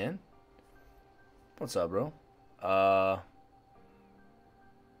up, man? What's up, bro? I'll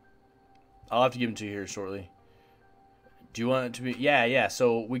have to give them to you here shortly. Do you want it to be? Yeah.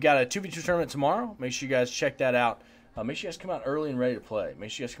 So we got a 2v2 tournament tomorrow. Make sure you guys check that out. Make sure you guys come out early and ready to play.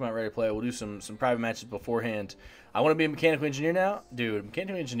 We'll do some private matches beforehand. I want to be a mechanical engineer now. Dude,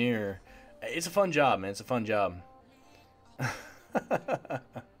 mechanical engineer, it's a fun job, man. It's a fun job.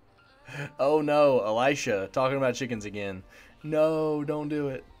 Oh no, Elisha talking about chickens again. No, don't do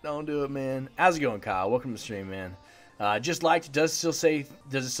it. Don't do it, man. How's it going, Kyle? Welcome to the stream, man. Just liked. Does it still say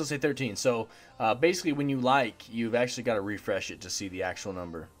 13? So basically, when you like, you've actually got to refresh it to see the actual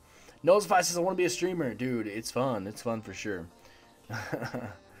number. Nosify says I want to be a streamer, dude. It's fun. It's fun for sure.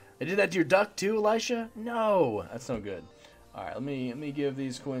 They did that to your duck too, Elisha? No, that's no good. All right, let me give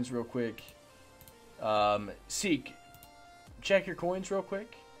these coins real quick. Seek, check your coins real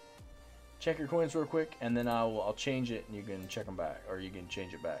quick. Check your coins real quick, and then I'll change it, and you can check them back, or you can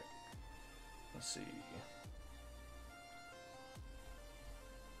change it back. Let's see.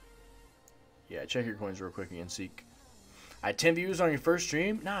 Yeah, check your coins real quick again, Seek. I had 10 views on your first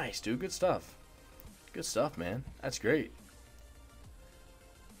stream. Nice, dude. Good stuff. Good stuff, man. That's great.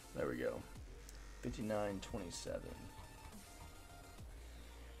 There we go. 59.27.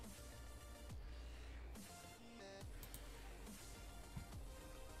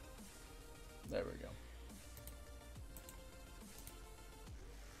 There we go.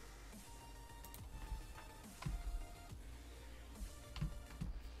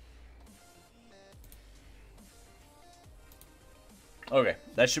 Okay,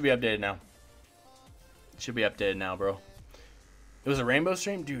 that should be updated now. Should be updated now, bro. It was a rainbow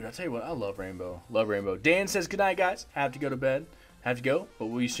stream? Dude, I'll tell you what, I love rainbow. Love rainbow. Dan says, good night, guys. I have to go to bed. Have to go, but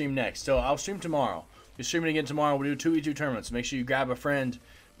will you stream next? So I'll stream tomorrow. Be streaming again tomorrow. We'll do 2v2 tournaments. Make sure you grab a friend.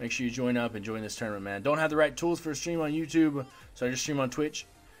 Make sure you join up and join this tournament, man. Don't have the right tools for a stream on YouTube, so I just stream on Twitch.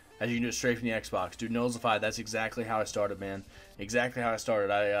 As you can do it straight from the Xbox. Dude, Nullified, that's exactly how I started, man. Exactly how I started.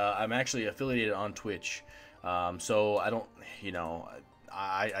 I'm actually affiliated on Twitch. So I don't, you know,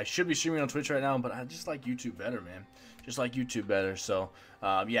 I should be streaming on Twitch right now, but I just like YouTube better, man. Just like YouTube better. So,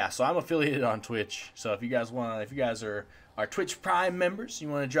 yeah, so I'm affiliated on Twitch. So if you guys want, if you guys are Twitch Prime members, you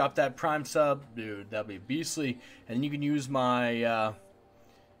want to drop that Prime sub, dude, that'd be beastly. And you can use my,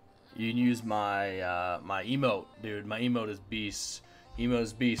 my emote, dude. My emote is beast.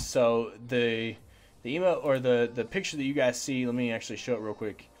 Emo's beast. So the emote, or the picture that you guys see, let me actually show it real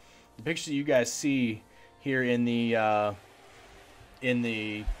quick. The picture that you guys see here in the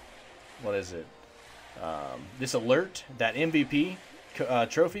what is it? This alert, that MVP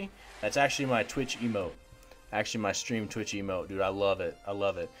trophy, that's actually my Twitch emote. Actually my stream Twitch emote, dude. I love it. I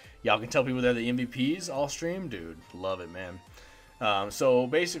love it. Y'all can tell people they're the MVPs all stream, dude. Love it, man. So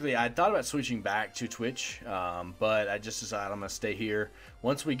basically, I thought about switching back to Twitch, but I just decided I'm gonna stay here.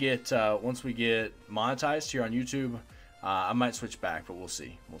 Once we get monetized here on YouTube, I might switch back, but we'll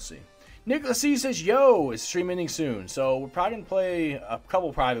see. We'll see. Nicholas C says, "Yo, is stream ending soon?" So we're probably gonna play a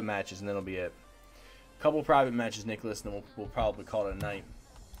couple private matches, and then it'll be it. A couple private matches, Nicholas, and then we'll probably call it a night.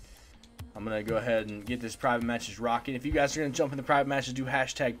 I'm gonna go ahead and get this private matches rocking. If you guys are gonna jump in the private matches, do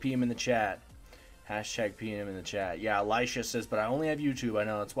hashtag PM in the chat. Hashtag PM in the chat. Yeah, Elisha says, but I only have YouTube. I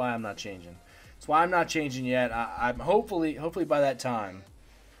know. That's why I'm not changing. That's why I'm not changing yet. I'm hopefully by that time.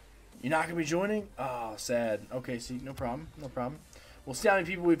 You're not going to be joining? Oh, sad. Okay, see, no problem. No problem. We'll see how many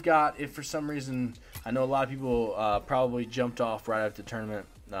people we've got. If for some reason, I know a lot of people probably jumped off right after the tournament.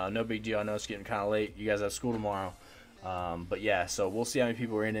 No big deal. I know it's getting kind of late. You guys have school tomorrow. But yeah, so we'll see how many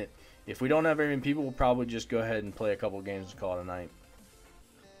people are in it. If we don't have very many people, we'll probably just go ahead and play a couple games and call it a night.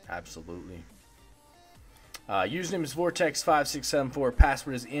 Absolutely. Username is Vortex5674.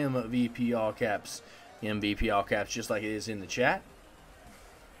 Password is MVP all caps. MVP all caps, just like it is in the chat.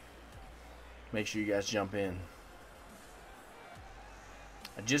 Make sure you guys jump in.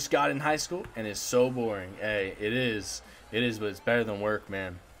 I just got in high school and it's so boring. Hey, it is. It is, but it's better than work,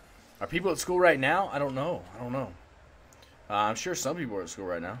 man. Are people at school right now? I don't know. I don't know. I'm sure some people are at school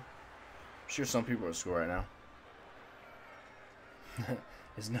right now. I'm sure some people are at school right now.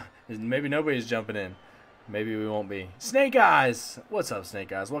 Maybe nobody's jumping in. Maybe we won't be. Snake Eyes! What's up,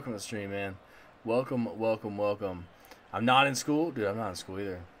 Snake Eyes? Welcome to the stream, man. Welcome, welcome, welcome. I'm not in school. Dude, I'm not in school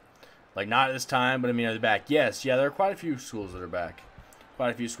either. Like, not at this time, but I mean, are they back? Yes, yeah, there are quite a few schools that are back.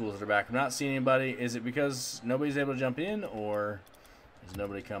 Quite a few schools that are back. I'm not seeing anybody. Is it because nobody's able to jump in, or is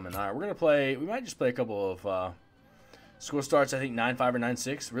nobody coming? All right, we're going to play. We might just play a couple of score starts, I think 9-5 or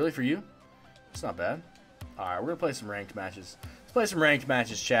 9-6. Really, for you? It's not bad. All right, we're going to play some ranked matches. Let's play some ranked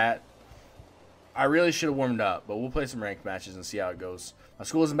matches, chat. I really should have warmed up, but we'll play some ranked matches and see how it goes. My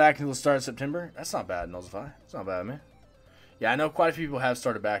school isn't back until the start of September. That's not bad, Nulzify. That's not bad, man. Yeah, I know quite a few people have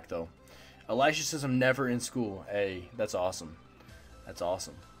started back, though. Elisha says I'm never in school. Hey, that's awesome. That's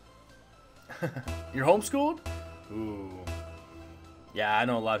awesome. You're homeschooled? Ooh. Yeah, I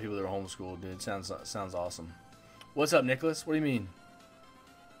know a lot of people that are homeschooled, dude. Sounds awesome. What's up, Nicholas? What do you mean?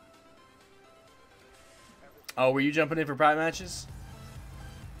 Oh, were you jumping in for private matches?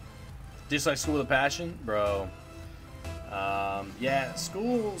 Just like school with a passion? Bro. Yeah,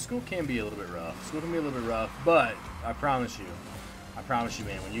 school can be a little bit rough. School can be a little bit rough, but I promise you,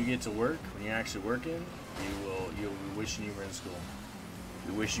 man, when you get to work, when you're actually working, you'll be wishing you were in school.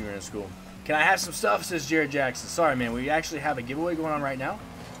 You'll be wishing you were in school. Can I have some stuff? Says Jared Jackson. Sorry, man. We actually have a giveaway going on right now.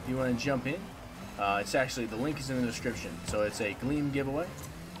 If you want to jump in, it's actually, the link is in the description. So it's a Gleam giveaway.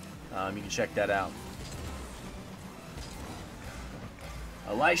 You can check that out.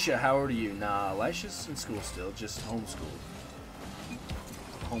 Elisha, how old are you? Nah, Elisha's in school still, just homeschooled.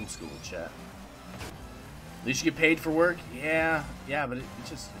 Homeschooled, chat. At least you get paid for work? Yeah, but it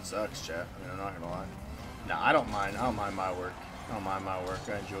sucks, chat. I mean, I'm not gonna lie. Nah, I don't mind my work. I don't mind my work.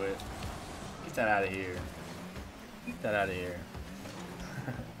 I enjoy it. Get that out of here. Get that out of here.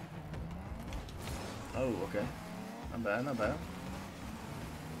 Oh, okay. Not bad, not bad.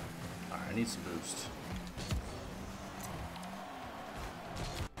 Alright, I need some boost.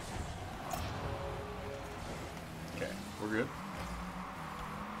 Okay, we're good.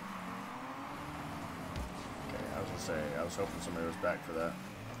 Okay, I was gonna say, I was hoping somebody was back for that.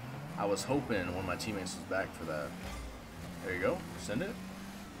 I was hoping one of my teammates was back for that. There you go. Send it.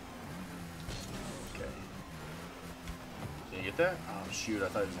 Okay. Did you get that? Oh, shoot. I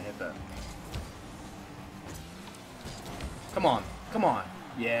thought he was going to hit that. Come on. Come on.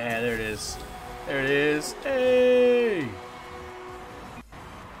 Yeah, there it is. There it is. Hey! Your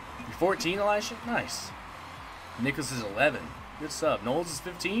 14, Elisha? Nice. Nicholas is 11. Good stuff. Knowles is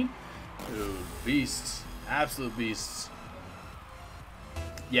 15. Dude, beasts. Absolute beasts.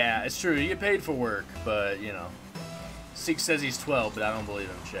 Yeah, it's true. You get paid for work, but, you know. Seek says he's 12, but I don't believe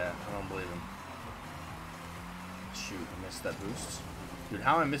him, chat. I don't believe him. Shoot, I missed that boost. Dude,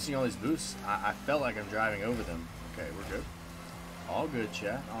 how am I missing all these boosts? I felt like I'm driving over them. Okay, we're good. All good,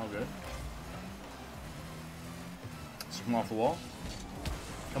 chat. All good. Let's come off the wall.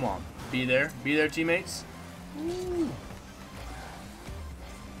 Come on. Be there. Be there, teammates. Woo.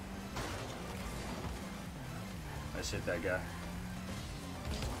 Let's hit that guy.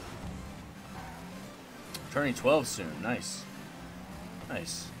 Turning 12 soon. Nice.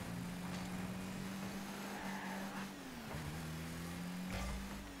 Nice.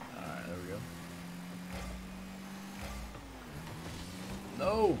 Alright, there we go.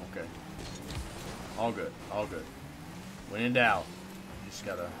 No! Okay. All good. All good. When in doubt, just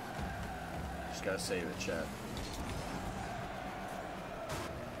gotta save it, chat.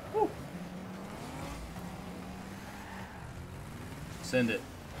 Woo. Send it.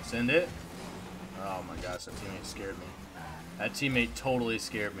 Send it. Oh my gosh, that teammate scared me. That teammate totally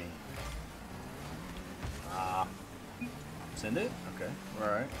scared me. Send it? Okay,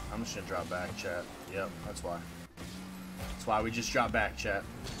 alright. I'm just gonna drop back, chat. Yep, that's why. That's why we just dropped back, chat.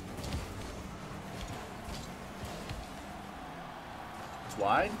 It's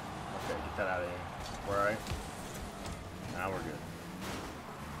wide? Okay, get that out of here. We're alright. Now we're good.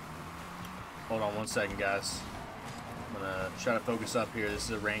 Hold on one second, guys. I'm gonna try to focus up here. This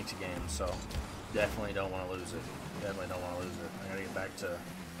is a ranked game, so definitely don't want to lose it. Definitely don't want to lose it. I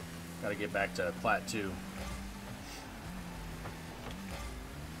gotta get back to plat 2.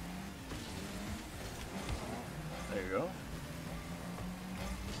 There you go.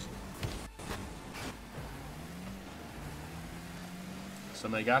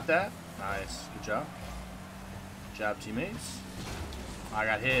 Somebody got that? Nice. Good job. Good job, teammates. I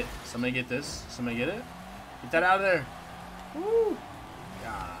got hit. Somebody get this. Somebody get it. Get that out of there. Woo!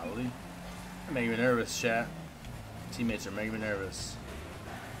 Golly. You're making me nervous, chat. Teammates are making me nervous.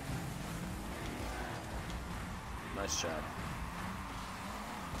 Nice job.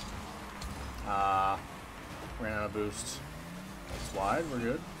 Ran out of boost. It's wide. We're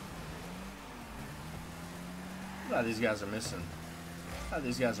good. A lot of these guys are missing. A lot of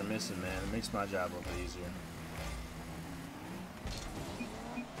these guys are missing, man. It makes my job a little bit easier.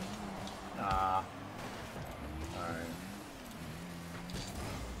 Alright.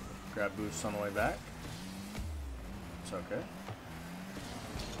 Grab boosts on the way back. It's okay.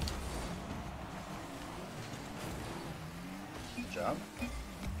 Good job.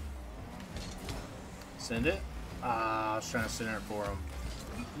 Send it. I was trying to center it for him.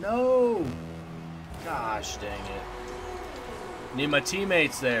 No! Gosh dang it. Need my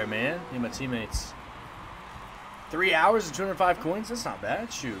teammates there, man. Need my teammates. 3 hours and 205 coins? That's not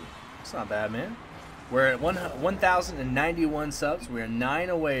bad. Shoot. That's not bad, man. We're at 1,091 subs. We're 9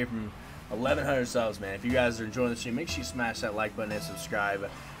 away from 1,100 subs, man. If you guys are enjoying the stream, make sure you smash that like button and subscribe.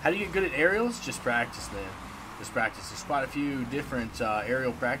 How do you get good at aerials? Just practice, man. Just practice. There's quite a few different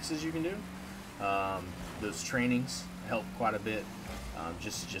aerial practices you can do. Those trainings help quite a bit.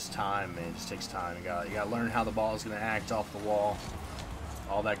 Just time, man. It just takes time. You gotta learn how the ball is gonna act off the wall.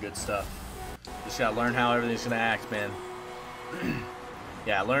 All that good stuff. Just gotta learn how everything's gonna act, man.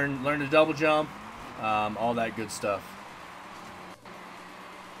 Yeah, learn to double jump. All that good stuff.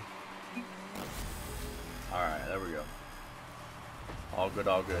 Alright, there we go. All good,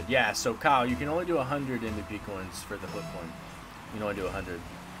 all good. Yeah, so Kyle, you can only do 100 MVP coins for the flip coin. You can only do 100.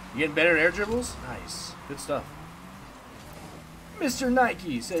 You getting better at air dribbles? Nice. Good stuff. Mr.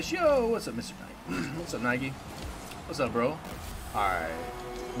 Nike says, yo, what's up, Mr. Nike? What's up, Nike? What's up, bro? Alright.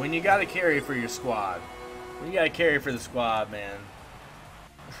 When you gotta carry for your squad. When you gotta carry for the squad, man.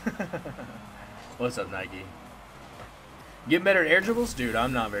 What's up, Nike? Get better at air dribbles? Dude,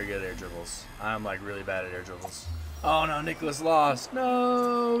 I'm not very good at air dribbles. I'm like really bad at air dribbles. Oh no, Nicholas lost.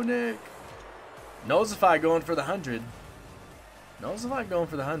 No, Nick. Nosify going for the 100. Nosify going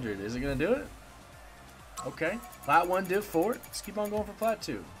for the 100. Is it gonna do it? Okay. Plat 1 div 4. Let's keep on going for plat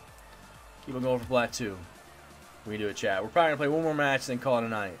 2. Keep on going for plat 2. We can do a chat. We're probably gonna play one more match, then call it a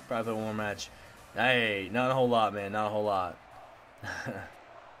night. Probably play one more match. Hey, not a whole lot, man. Not a whole lot.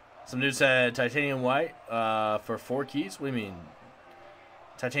 Some dude said titanium white for 4 keys. What do you mean?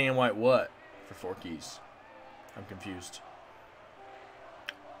 Titanium white what? For 4 keys. I'm confused.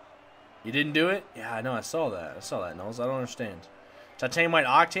 You didn't do it? Yeah, I know. I saw that. I saw that, Knowles. I don't understand. Titanium white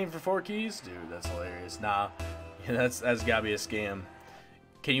octane for 4 keys? Dude, that's hilarious. Nah, that's gotta be a scam.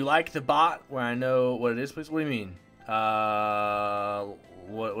 Can you like the bot where I know what it is, please? What do you mean?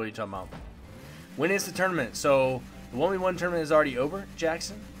 What are you talking about? When is the tournament? So the 1v1 tournament is already over,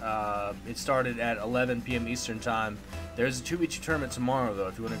 Jackson. It started at 11 p.m. Eastern time. There's a 2v2 tournament tomorrow, though,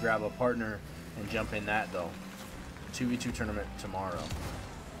 if you want to grab a partner and jump in that, though. 2v2 tournament tomorrow.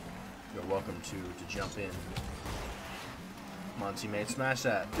 You're welcome to jump in. Come on, teammate, smash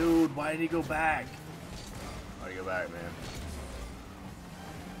that. Dude, why did he go back? Why did he go back, man?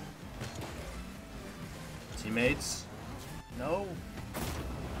 Teammates? No.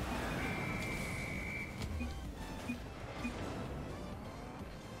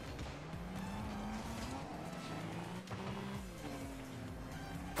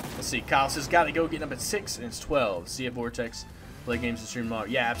 Let's see. Kyle says, gotta go, getting up at 6 and it's 12. See if Vortex play games and stream tomorrow.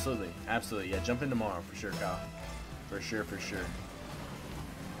 Yeah, absolutely. Absolutely. Yeah, jump in tomorrow for sure, Kyle. For sure, for sure.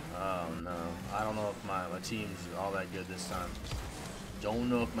 Oh, no. I don't know if my team's all that good this time. Don't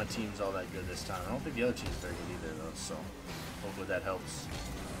know if my team's all that good this time. I don't think the other team's very good either, though, so hopefully that helps.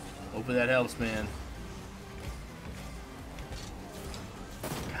 Hopefully that helps, man.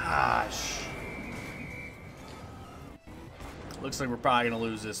 Gosh. Looks like we're probably going to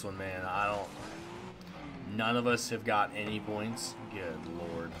lose this one, man. None of us have got any points. Good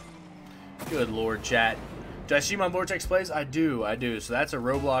Lord. Good Lord, chat. Do I stream on Vortex Plays? I do. So that's a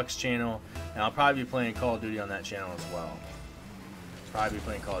Roblox channel, and I'll probably be playing Call of Duty on that channel as well. I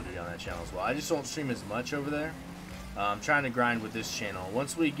just don't stream as much over there. I'm trying to grind with this channel.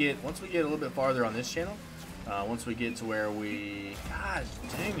 Once we get a little bit farther on this channel, once we get to where we, God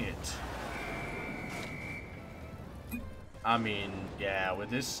dang it. I mean, yeah, with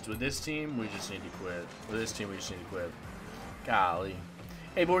this team, we just need to quit. Golly.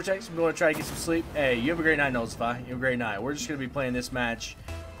 Hey, Vortex, we want to try to get some sleep. Hey, you have a great night, Notify. You have a great night. We're just going to be playing this match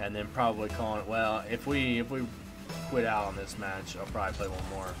and then probably calling it. Well, if we quit out on this match, I'll probably play one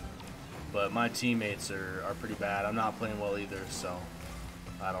more. But my teammates are pretty bad. I'm not playing well either, so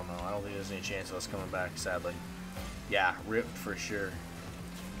I don't know. I don't think there's any chance of us coming back, sadly. Yeah, ripped for sure.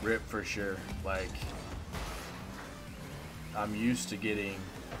 Ripped for sure. Like, I'm used to getting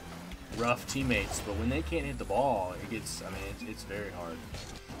rough teammates, but when they can't hit the ball, it gets, I mean, it's very hard.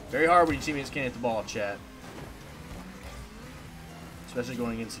 Very hard when your teammates can't hit the ball, chat. Especially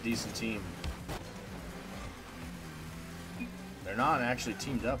going against a decent team. They're not actually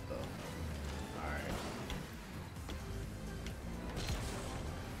teamed up, though. Alright.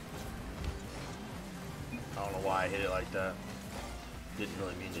 I don't know why I hit it like that. Didn't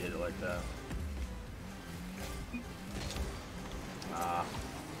really mean to hit it like that.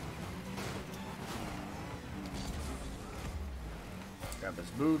 Grab this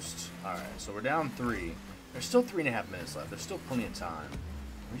boost. Alright, so we're down 3. There's still 3.5 minutes left. There's still plenty of time.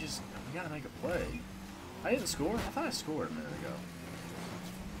 We gotta make a play. I didn't score? I thought I scored a minute ago.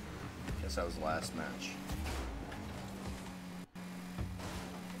 Guess that was the last match.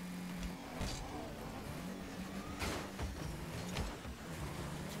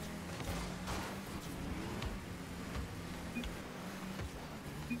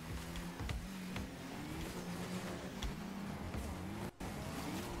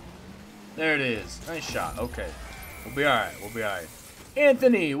 There it is. Nice shot. Okay. We'll be alright. We'll be alright.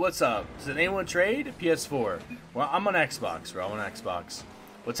 Anthony, what's up? Does anyone trade? PS4. Well, I'm on Xbox, bro. I'm on Xbox.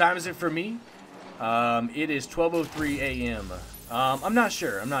 What time is it for me? It is 12:03 a.m. I'm not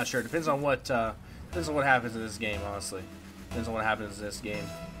sure. I'm not sure. Depends on what happens in this game, honestly. Depends on what happens in this game.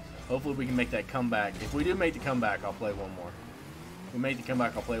 Hopefully we can make that comeback. If we do make the comeback, I'll play one more. If we make the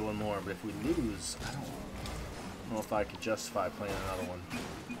comeback, I'll play one more. But if we lose, I don't know if I could justify playing another one.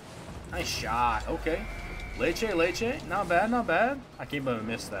 Nice shot. Okay. Leche. Not bad, not bad. I can't believe I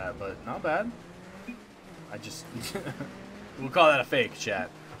missed that, but not bad. I just... We'll call that a fake, chat.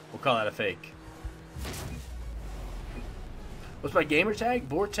 We'll call that a fake. What's my gamer tag?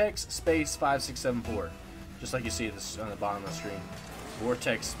 Vortex space 5674. Just like you see this on the bottom of the screen.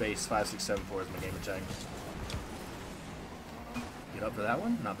 Vortex space 5674 is my gamer tag. Get up for that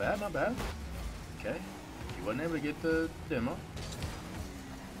one. Not bad, not bad. Okay. You wasn't able to get the demo.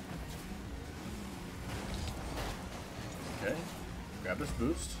 Okay, grab this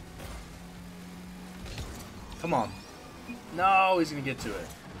boost. Come on. No, he's gonna get to it.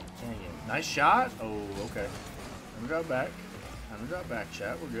 Dang it. Nice shot. Oh, okay. Time to drop back. Time to drop back,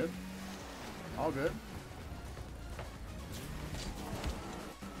 chat. We're good. All good.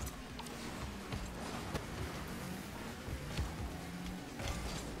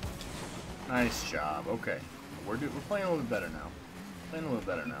 Nice job. Okay. We're playing a little bit better now. Playing a little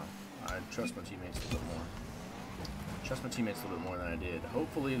better now. I trust my teammates a little bit more. Trust my teammates a little bit more than I did.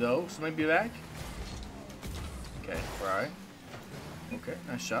 Hopefully, though, somebody be back. Okay, we're alright. Okay,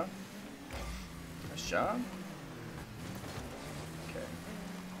 nice shot. Nice job. Okay.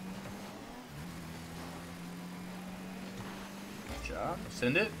 job.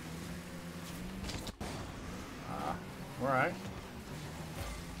 Send it. Alright.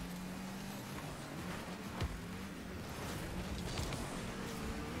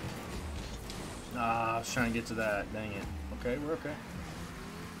 I was trying to get to that. Dang it. Okay, we're okay.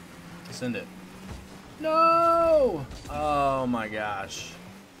 Send it. No! Oh my gosh.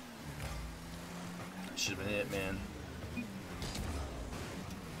 That should have been it, man.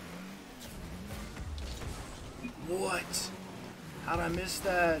 What? How'd I miss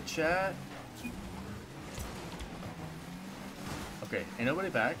that, chat? Okay, ain't nobody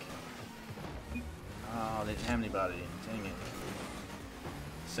back. Oh, they didn't have anybody. Dang it.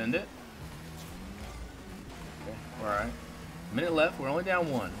 Send it. Okay, we're alright. Minute left. We're only down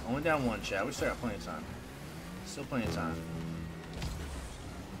one. Only down one, chat. We still got plenty of time. Still plenty of time.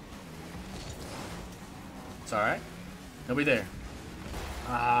 It's alright. Nobody there.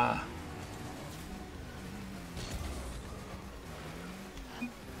 Ah.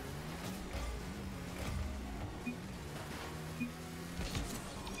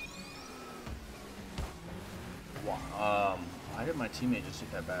 Why did my teammate just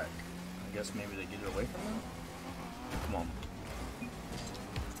take that back? I guess maybe they get it away from him? Come on.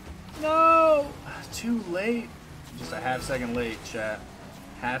 No! Too late. Just a half-second late, chat.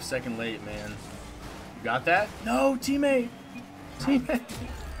 Half-second late, man. You got that? No, teammate! Teammate!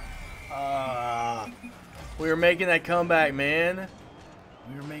 We were making that comeback, man.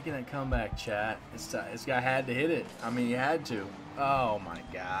 We were making that comeback, chat. This guy had to hit it. I mean, he had to. Oh, my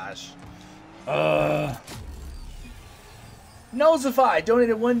gosh. Nosify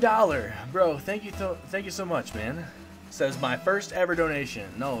donated $1. Bro, thank you so much, man. Says my first ever donation.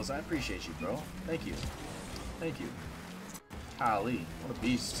 Nose, I appreciate you, bro. Thank you. Thank you. Golly, what a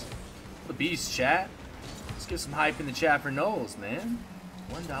beast. What a beast, chat. Let's get some hype in the chat for Knowles, man.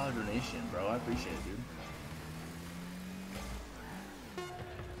 $1 donation, bro. I appreciate it, dude.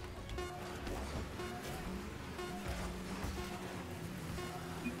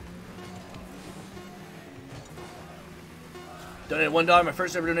 Donated $1, my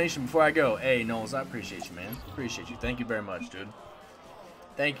first ever donation before I go. Hey, Knowles, I appreciate you, man. Appreciate you. Thank you very much, dude.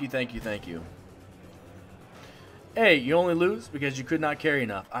 Thank you, thank you, thank you. Hey, you only lose because you could not carry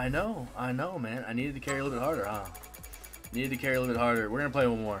enough. I know, man. I needed to carry a little bit harder, huh? Needed to carry a little bit harder. We're going to play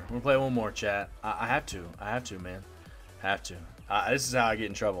one more. We're going to play one more, chat. I have to. I have to, man. Have to. This is how I get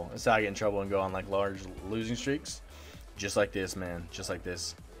in trouble. This is how I get in trouble and go on, like, large losing streaks. Just like this, man. Just like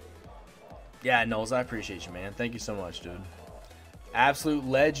this. Yeah, Knowles, I appreciate you, man. Thank you so much, dude. Absolute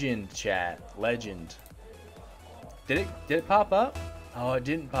legend, chat. Legend. Did it pop up? Oh, it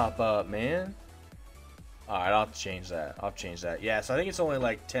didn't pop up, man. Alright, I'll have to change that. I'll change that. Yeah, so I think it's only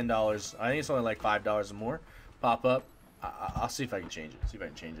like $10. I think it's only like $5 or more. Pop up. I'll see if I can change it. See if I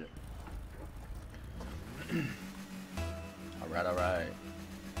can change it. Alright, alright.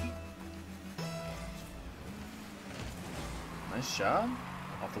 Nice job.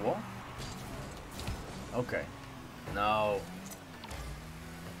 Off the wall. Okay. No.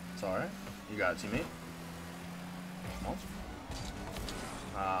 It's alright. You got it, teammate. Come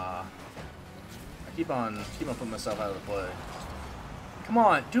on. I keep on putting myself out of the play. Come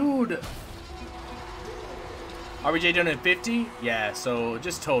on, dude. RBJ donated 50? Yeah, so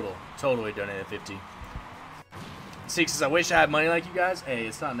just totally donated 50. Six says, I wish I had money like you guys. Hey,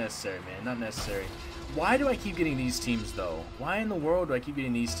 it's not necessary, man. Not necessary. Why do I keep getting these teams, though? Why in the world do I keep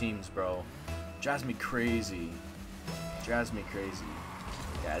getting these teams, bro? Drives me crazy. Drives me crazy.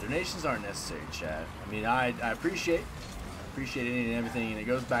 Yeah, donations aren't necessary, chat. I mean, I appreciate any and everything, and it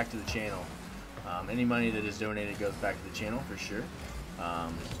goes back to the channel. Any money that is donated goes back to the channel for sure.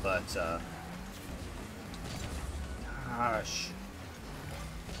 Gosh.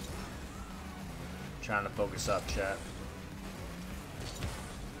 Trying to focus up, chat.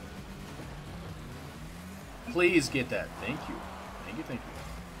 Please get that. Thank you. Thank you, thank you.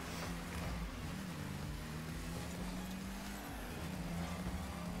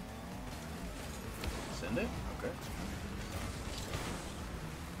 Send it? Okay.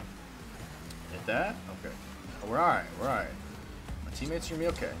 Hit that? Okay. Oh, we're alright, we're alright. My teammates are gonna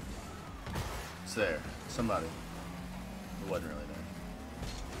be okay. It's there. Somebody. It wasn't really there.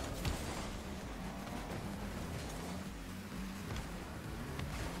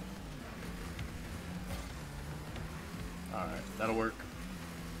 Alright, that'll work.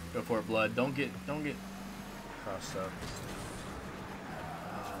 Go for it, blood. Don't get crossed up.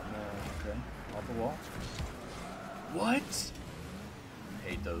 Oh no, okay. Off the wall. What?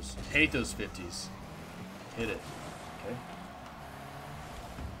 Hate those. Hate those 50s. Hit it. Okay.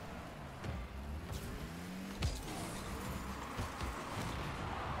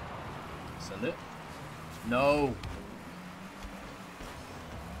 Send it. No.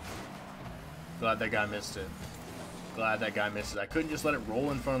 Glad that guy missed it. Glad that guy missed it. I couldn't just let it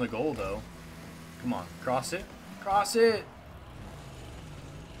roll in front of the goal, though. Come on. Cross it. Cross it!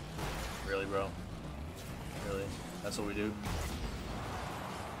 Really, bro? Really? That's what we do?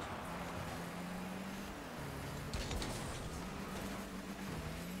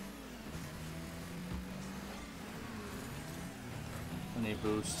 I need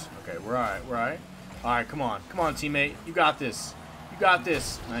boost. Okay, we're alright. We're alright. Alright, come on. Come on, teammate. You got this. You got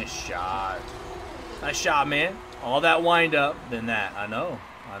this. Nice shot. Nice shot, man. All that wind up, then that. I know.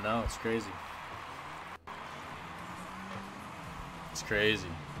 I know. It's crazy. It's crazy.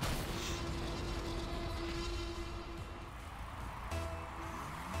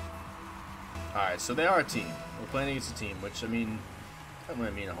 Alright, so they are a team. We're playing against a team, which, I mean, doesn't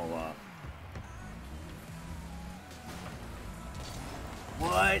really mean a whole lot.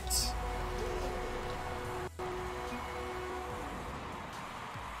 What?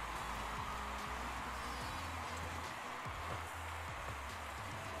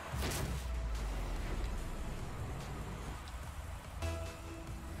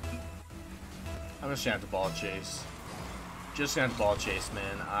 I'm just gonna have to ball chase. Just gonna have to ball chase,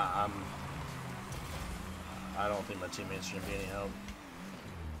 man. I don't think my teammates are gonna be any help.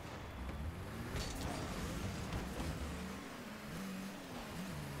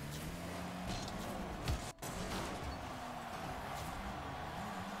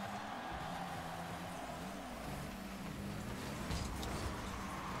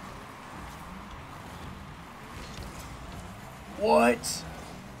 What?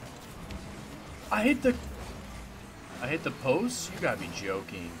 I hit the post? You gotta be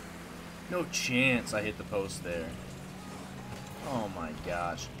joking. No chance I hit the post there. Oh my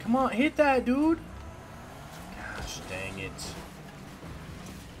gosh. Come on, hit that, dude. Gosh dang it.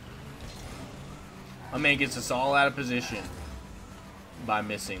 My man gets us all out of position by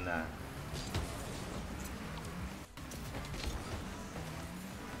missing that.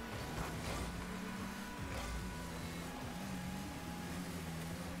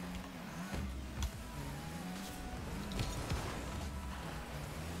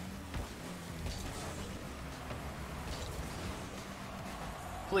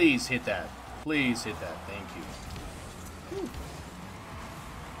 Please hit that. Please hit that. Thank you. Whew.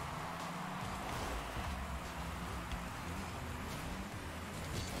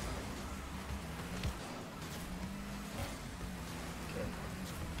 Okay.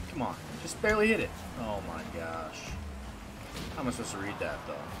 Come on. Just barely hit it. Oh my gosh. How am I supposed to read that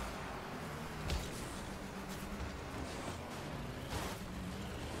though?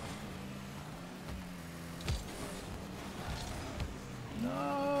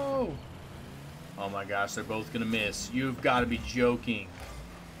 No! Oh my gosh, they're both gonna miss. You've got to be joking.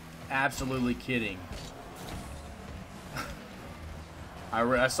 Absolutely kidding.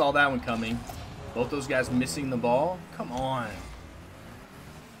 I saw that one coming. Both those guys missing the ball? Come on.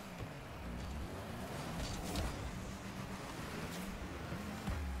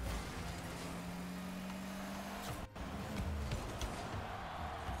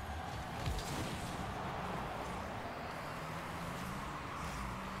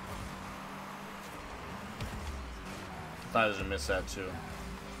 I thought I was gonna miss that too.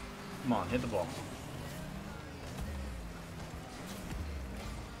 Come on, hit the ball.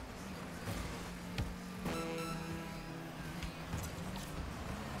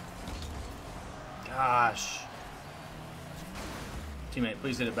 Gosh. Teammate,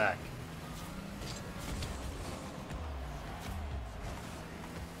 please hit it back.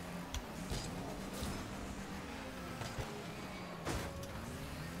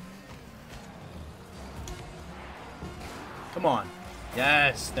 Come on.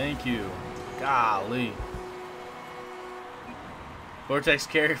 Yes, thank you. Golly. Vortex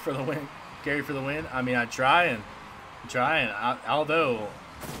carry for the win. Carry for the win. I mean, I'm trying. Although,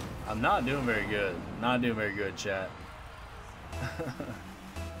 I'm not doing very good. Not doing very good, chat.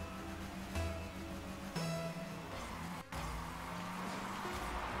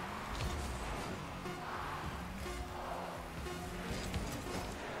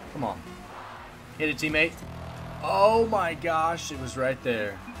 Come on. Hit it, teammate. Oh my gosh, it was right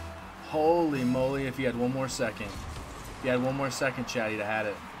there. Holy moly, if you had one more second. If you had one more second, chat, you'd have had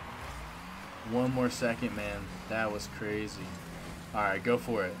it. One more second, man. That was crazy. Alright, go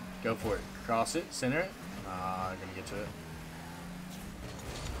for it. Go for it. Cross it, center it. I'm gonna get to it.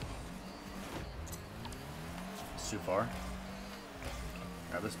 It's too far.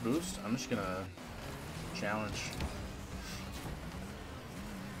 Grab this boost. I'm just gonna challenge.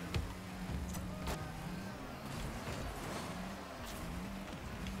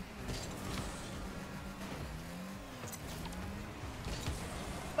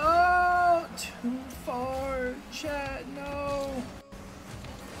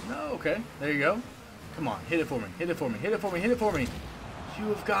 Okay, there you go. Come on, hit it for me. Hit it for me. Hit it for me. Hit it for me. You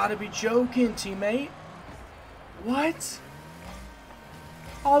have got to be joking, teammate. What?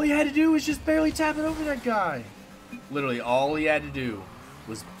 All he had to do was just barely tap it over that guy. Literally, all he had to do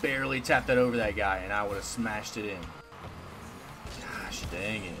was barely tap that over that guy, and I would have smashed it in. Gosh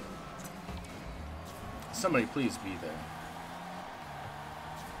dang it. Somebody please be there.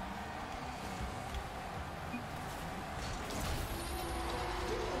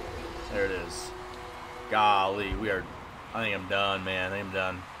 There it is. Golly, we are... I think I'm done, man. I think I'm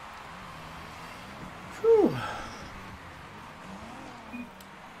done. Whew.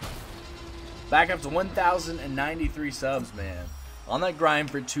 Back up to 1,093 subs, man. On that grind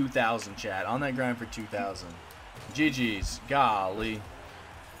for 2,000, chat. On that grind for 2,000. GG's. Golly.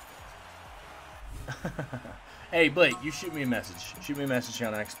 Hey, Blake, you shoot me a message. Shoot me a message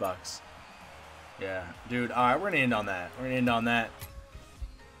on Xbox. Yeah, dude. All right, we're going to end on that. We're going to end on that.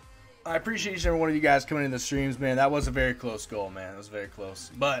 I appreciate each and every one of you guys coming in the streams, man. That was a very close goal, man. That was very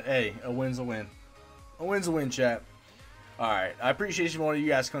close. But, hey, a win's a win. A win's a win, chat. All right. I appreciate each and every one of you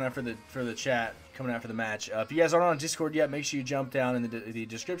guys coming out for the chat, coming out for the match. If you guys aren't on Discord yet, make sure you jump down in the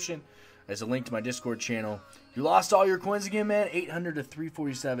description. There's a link to my Discord channel. You lost all your coins again, man. 800 to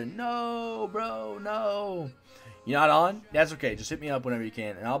 347. No, bro, no. You're not on? That's okay. Just hit me up whenever you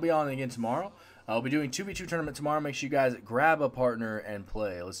can, and I'll be on again tomorrow. I'll be doing 2v2 tournament tomorrow. Make sure you guys grab a partner and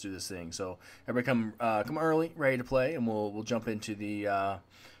play. Let's do this thing. So everybody come early, ready to play, and we'll jump into the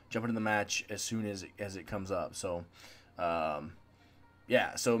match as soon as it comes up. So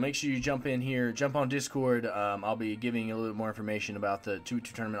yeah. So make sure you jump in here, jump on Discord. I'll be giving you a little bit more information about the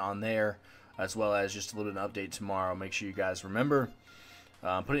 2v2 tournament on there, as well as just a little bit of an update tomorrow. Make sure you guys remember.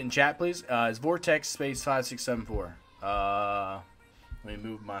 Put it in chat, please. It's Vortex space 5674. Let me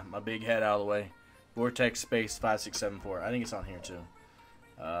move my big head out of the way. Vortex space 5674. I think it's on here too.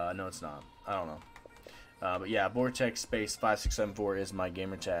 No, it's not. I don't know. But yeah, Vortex space 5674 is my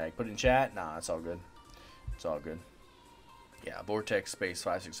gamer tag. Put it in chat. Nah, it's all good. It's all good. Yeah, Vortex space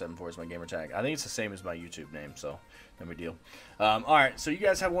 5674 is my gamer tag. I think it's the same as my YouTube name, so no big deal. All right, so you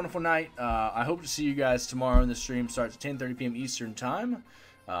guys have a wonderful night. I hope to see you guys tomorrow in the stream. Starts at 10:30 p.m. Eastern time.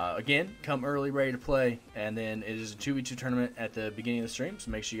 Again, come early, ready to play, and then it is a 2v2 tournament at the beginning of the stream, so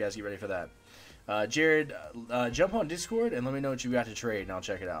make sure you guys get ready for that. Jared, jump on Discord and let me know what you got to trade, and I'll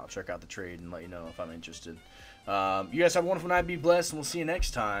check it out. Check out the trade and let you know if I'm interested. You guys have a wonderful night. Be blessed, and we'll see you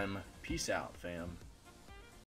next time. Peace out, fam.